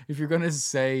words, if you're gonna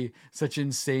say such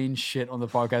insane shit on the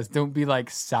podcast, don't be like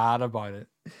sad about it.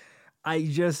 I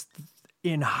just,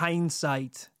 in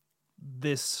hindsight,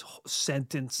 this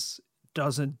sentence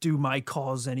doesn't do my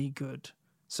cause any good.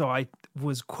 So I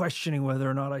was questioning whether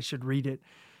or not I should read it.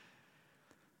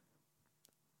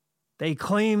 They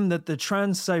claim that the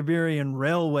Trans-Siberian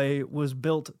Railway was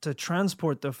built to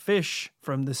transport the fish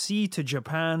from the sea to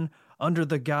Japan under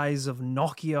the guise of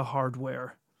Nokia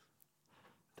hardware.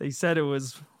 They said it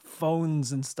was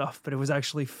phones and stuff, but it was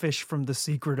actually fish from the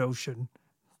secret ocean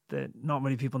that not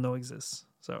many people know exists.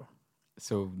 So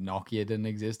Nokia didn't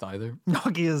exist either?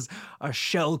 Nokia is a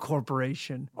shell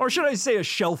corporation. Or should I say a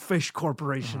shellfish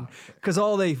corporation? Because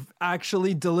all they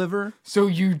actually deliver... So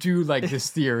you do like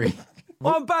this theory?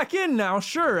 Well, I'm back in now,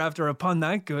 sure, after a pun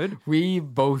that good. We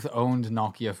both owned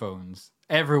Nokia phones.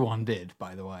 Everyone did,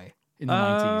 by the way, in the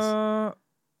 90s.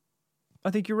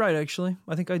 I think you're right, actually.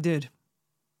 I think I did.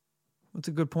 That's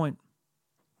a good point.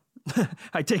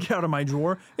 I take it out of my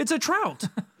drawer. It's a trout.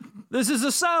 This is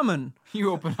a salmon.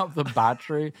 You open up the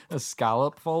battery, a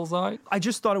scallop falls out. I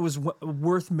just thought it was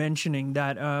worth mentioning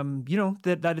that,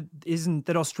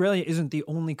 that Australia isn't the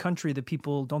only country that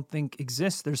people don't think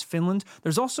exists. There's Finland.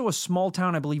 There's also a small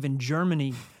town, I believe, in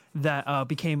Germany that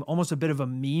became almost a bit of a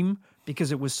meme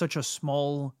because it was such a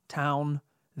small town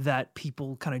that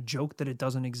people kind of joke that it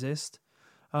doesn't exist,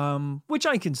 which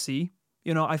I can see.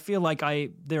 You know, I feel like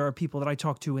there are people that I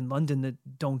talk to in London that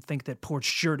don't think that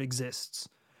Portstewart exists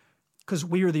because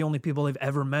we are the only people they've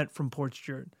ever met from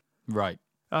Portstewart. Right.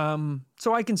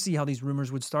 So I can see how these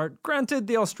rumors would start. Granted,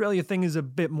 the Australia thing is a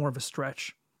bit more of a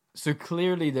stretch. So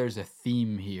clearly there's a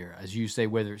theme here, as you say,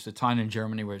 whether it's a town in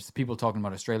Germany where it's the people talking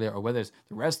about Australia or whether it's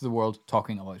the rest of the world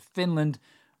talking about Finland,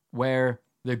 where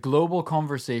the global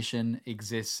conversation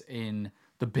exists in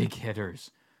the big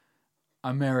hitters.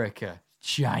 America,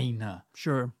 China.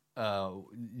 Sure.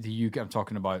 The UK, I'm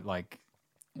talking about like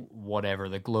whatever,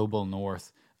 the global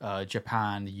north,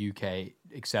 Japan, the UK,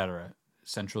 etc.,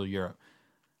 Central Europe.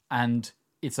 And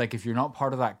it's like, if you're not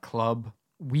part of that club,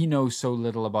 we know so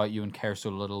little about you and care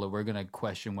so little that we're going to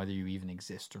question whether you even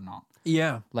exist or not.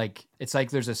 Yeah. Like, it's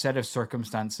like there's a set of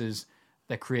circumstances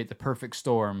that create the perfect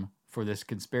storm for this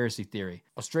conspiracy theory.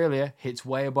 Australia hits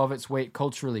way above its weight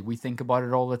culturally. We think about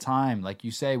it all the time. Like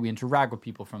you say, we interact with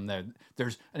people from there.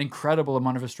 There's an incredible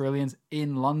amount of Australians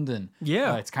in London.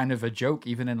 Yeah. It's kind of a joke,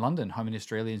 even in London, how many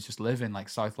Australians just live in like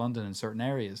South London in certain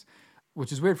areas,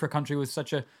 which is weird for a country with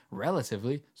such a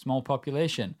relatively small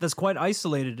population. That's quite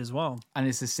isolated as well. And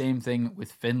it's the same thing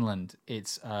with Finland.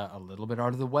 It's a little bit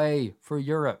out of the way for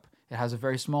Europe. It has a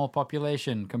very small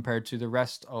population compared to the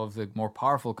rest of the more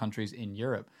powerful countries in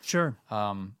Europe. Sure.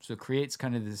 So it creates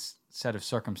kind of this set of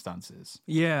circumstances.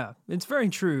 Yeah, it's very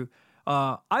true.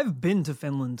 I've been to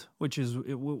Finland, which is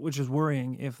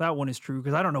worrying if that one is true,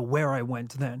 because I don't know where I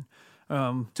went then.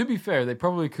 To be fair, they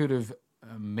probably could have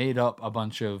made up a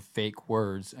bunch of fake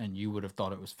words and you would have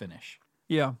thought it was Finnish.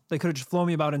 Yeah, they could have just flown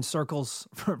me about in circles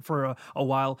for a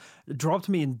while, dropped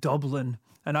me in Dublin,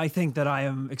 and I think that I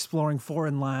am exploring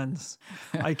foreign lands.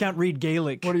 I can't read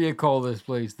Gaelic. What do you call this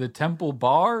place? The Temple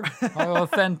Bar? How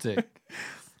authentic.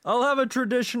 I'll have a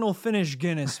traditional Finnish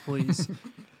Guinness, please.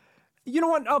 You know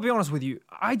what? I'll be honest with you.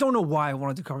 I don't know why I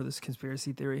wanted to cover this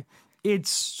conspiracy theory.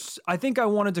 I think I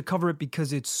wanted to cover it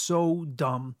because it's so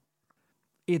dumb.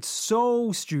 It's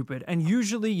so stupid. And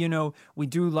usually, we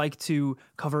do like to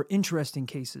cover interesting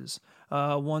cases,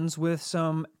 ones with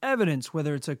some evidence,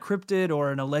 whether it's a cryptid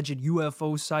or an alleged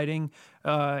UFO sighting.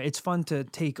 It's fun to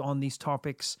take on these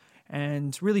topics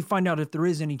and really find out if there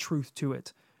is any truth to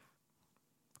it.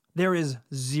 There is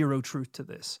zero truth to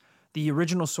this. The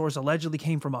original source allegedly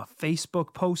came from a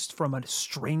Facebook post from a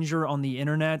stranger on the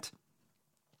internet.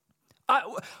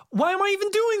 Why am I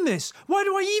even doing this? Why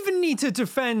do I even need to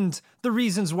defend the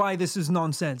reasons why this is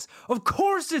nonsense? Of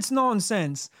course it's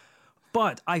nonsense.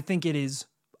 But I think it is.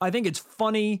 I think it's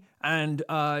funny and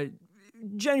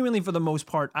genuinely, for the most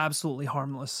part, absolutely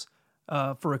harmless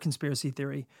for a conspiracy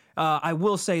theory. I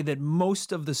will say that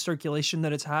most of the circulation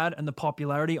that it's had and the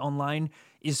popularity online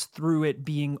is through it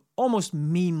being almost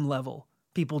meme level.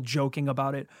 People joking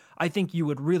about it. I think you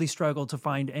would really struggle to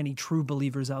find any true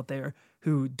believers out there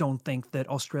who don't think that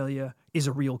Australia is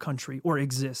a real country or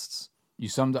exists. You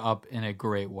summed it up in a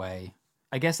great way.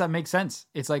 I guess that makes sense.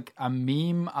 It's like a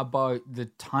meme about the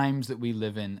times that we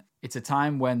live in. It's a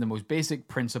time when the most basic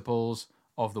principles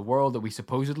of the world that we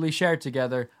supposedly share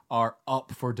together are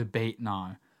up for debate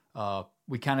now.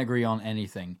 We can't agree on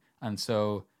anything. And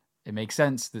so it makes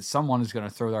sense that someone is going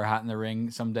to throw their hat in the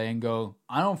ring someday and go,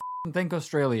 I don't think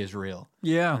Australia is real.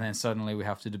 Yeah. And then suddenly we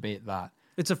have to debate that.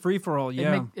 It's a free-for-all,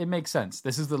 yeah. It makes sense.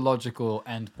 This is the logical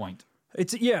end point.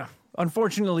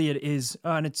 Unfortunately, it is,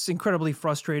 and it's incredibly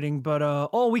frustrating, but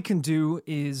all we can do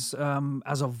is,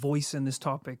 as a voice in this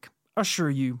topic,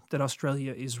 assure you that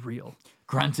Australia is real.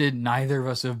 Granted, neither of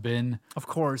us have been. Of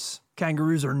course,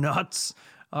 kangaroos are nuts.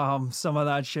 Some of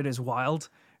that shit is wild.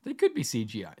 They could be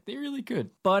CGI. They really could.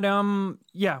 But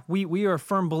we are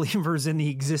firm believers in the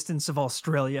existence of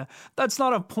Australia. That's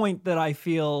not a point that I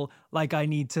feel like I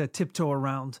need to tiptoe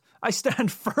around. I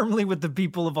stand firmly with the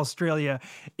people of Australia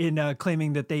in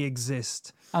claiming that they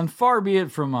exist. And far be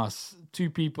it from us,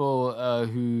 two people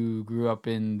who grew up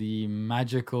in the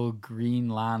magical green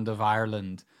land of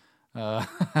Ireland.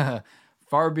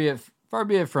 Far be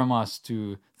it from us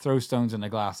to throw stones in a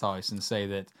glass house and say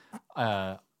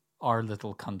that our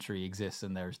little country exists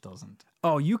and theirs doesn't.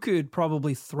 Oh, you could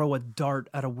probably throw a dart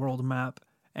at a world map,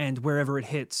 and wherever it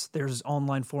hits, there's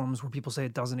online forums where people say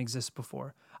it doesn't exist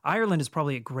before. Ireland is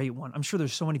probably a great one. I'm sure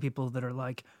there's so many people that are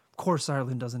like, of course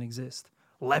Ireland doesn't exist.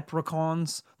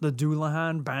 Leprechauns, the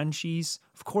Doulahan, banshees,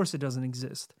 of course it doesn't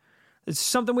exist. It's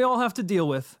something we all have to deal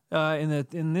with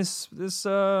in this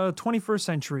 21st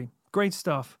century. Great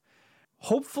stuff.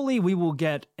 Hopefully we will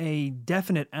get a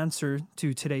definite answer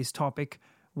to today's topic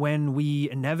when we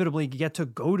inevitably get to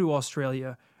go to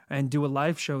Australia and do a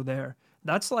live show there.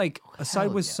 That's like,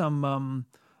 aside with some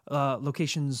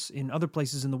locations in other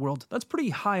places in the world, that's pretty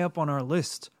high up on our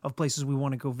list of places we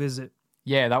want to go visit.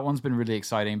 Yeah, that one's been really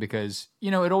exciting because,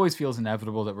 it always feels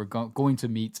inevitable that we're going to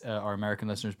meet our American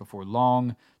listeners before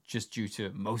long, just due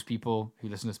to most people who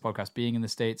listen to this podcast being in the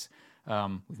States.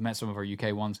 We've met some of our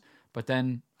UK ones. But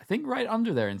then I think right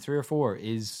under there in 3 or 4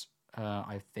 is,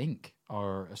 I think,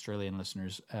 our Australian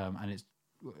listeners. And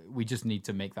we just need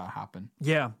to make that happen.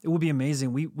 Yeah, it would be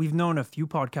amazing. We've known a few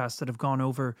podcasts that have gone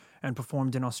over and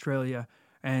performed in Australia.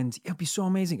 And it'd be so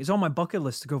amazing. It's on my bucket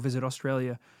list to go visit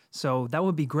Australia. So that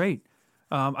would be great.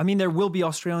 There will be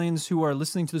Australians who are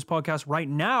listening to this podcast right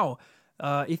now.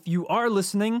 If you are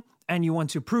listening and you want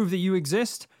to prove that you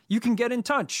exist, you can get in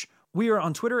touch. We are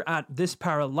on Twitter at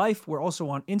ThisParaLife. We're also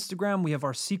on Instagram. We have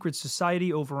our secret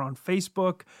society over on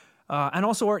Facebook. And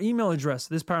also our email address,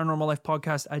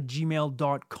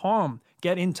 thisparanormallifepodcast@gmail.com.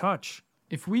 Get in touch.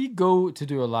 If we go to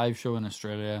do a live show in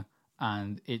Australia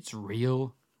and it's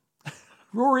real,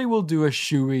 Rory will do a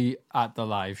shoey at the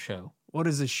live show. What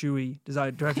is a shoey? Do I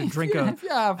have to drink a... You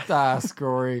have to ask,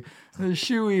 Rory. The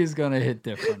shoey is going to hit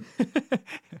different.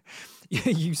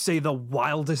 You say the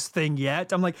wildest thing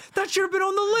yet. I'm like, that should have been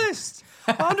on the list.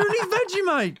 Underneath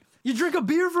Vegemite. You drink a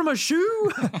beer from a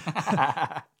shoe?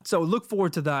 So look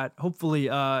forward to that. Hopefully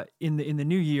in the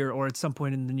new year or at some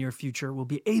point in the near future, we'll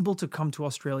be able to come to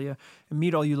Australia and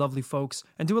meet all you lovely folks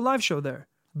and do a live show there.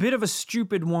 Bit of a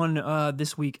stupid one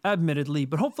this week, admittedly,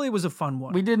 but hopefully it was a fun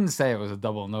one. We didn't say it was a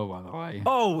double no, by the way.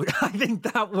 Oh, I think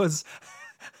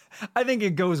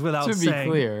it goes without saying. To be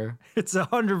clear. It's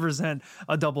 100%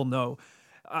 a double no.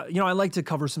 I like to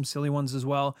cover some silly ones as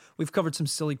well. We've covered some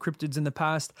silly cryptids in the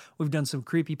past. We've done some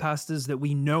creepypastas that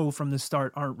we know from the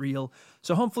start aren't real.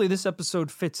 So hopefully this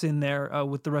episode fits in there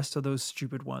with the rest of those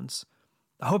stupid ones.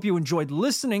 I hope you enjoyed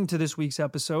listening to this week's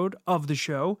episode of the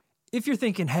show. If you're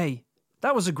thinking, hey,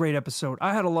 that was a great episode,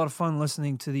 I had a lot of fun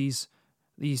listening to these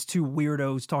two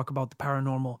weirdos talk about the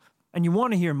paranormal, and you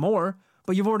want to hear more,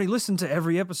 but you've already listened to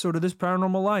every episode of This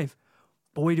Paranormal Life,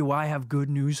 boy, do I have good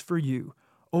news for you.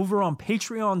 Over on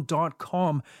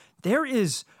patreon.com, there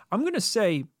is, I'm going to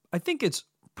say, I think it's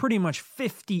pretty much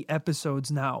 50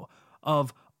 episodes now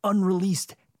of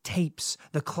unreleased tapes,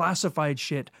 the classified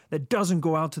shit that doesn't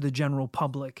go out to the general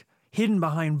public, hidden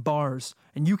behind bars,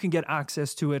 and you can get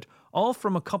access to it all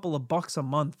from a couple of bucks a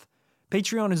month.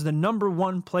 Patreon is the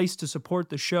 #1 place to support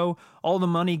the show. All the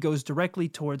money goes directly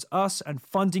towards us and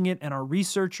funding it and our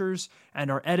researchers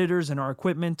and our editors and our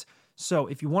equipment. So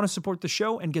if you want to support the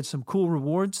show and get some cool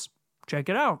rewards, check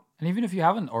it out. And even if you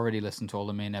haven't already listened to all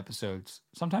the main episodes,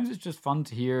 sometimes it's just fun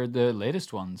to hear the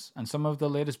latest ones. And some of the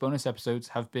latest bonus episodes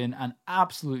have been an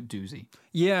absolute doozy.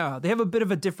 Yeah, they have a bit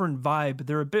of a different vibe.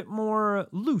 They're a bit more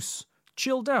loose,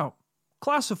 chilled out,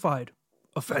 classified.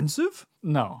 Offensive?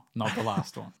 No, not the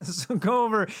last one. So go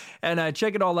over and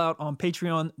check it all out on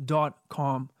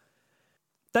patreon.com.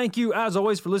 Thank you, as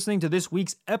always, for listening to this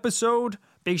week's episode.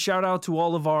 Big shout out to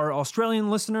all of our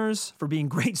Australian listeners for being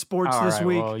great sports this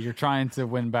week. Well, you're trying to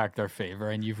win back their favor,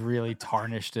 and you've really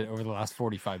tarnished it over the last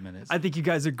 45 minutes. I think you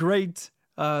guys are great.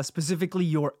 Specifically,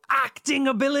 your acting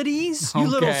abilities, you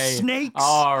little snakes.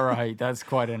 All right, that's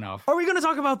quite enough. Are we going to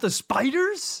talk about the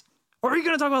spiders? Are we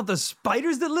going to talk about the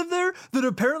spiders that live there? That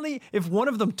apparently, if one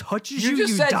of them touches you,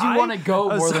 just said die? You want to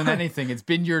go more than anything. It's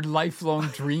been your lifelong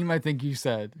dream, I think you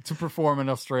said, to perform in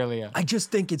Australia. I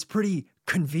just think it's pretty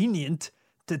convenient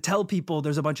to tell people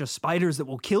there's a bunch of spiders that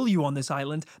will kill you on this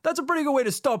island. That's a pretty good way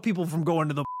to stop people from going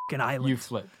to the fucking island. You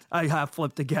flipped. I have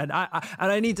flipped again.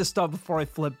 And I need to stop before I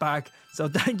flip back. So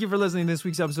thank you for listening to this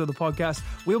week's episode of the podcast.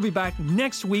 We'll be back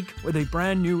next week with a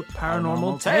brand new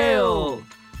paranormal tale.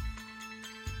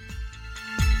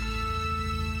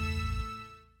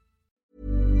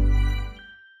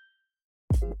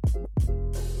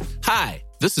 Hi,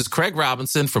 this is Craig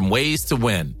Robinson from Ways to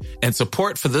Win, and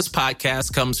support for this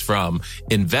podcast comes from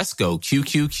Invesco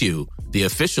QQQ, the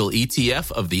official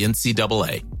ETF of the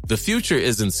NCAA. The future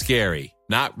isn't scary.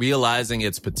 Not realizing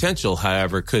its potential,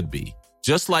 however, could be.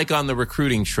 Just like on the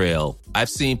recruiting trail, I've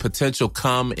seen potential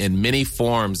come in many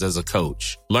forms as a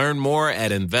coach. Learn more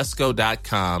at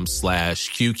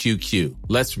Invesco.com/QQQ.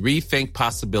 Let's rethink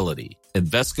possibility.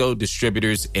 Invesco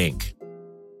Distributors, Inc.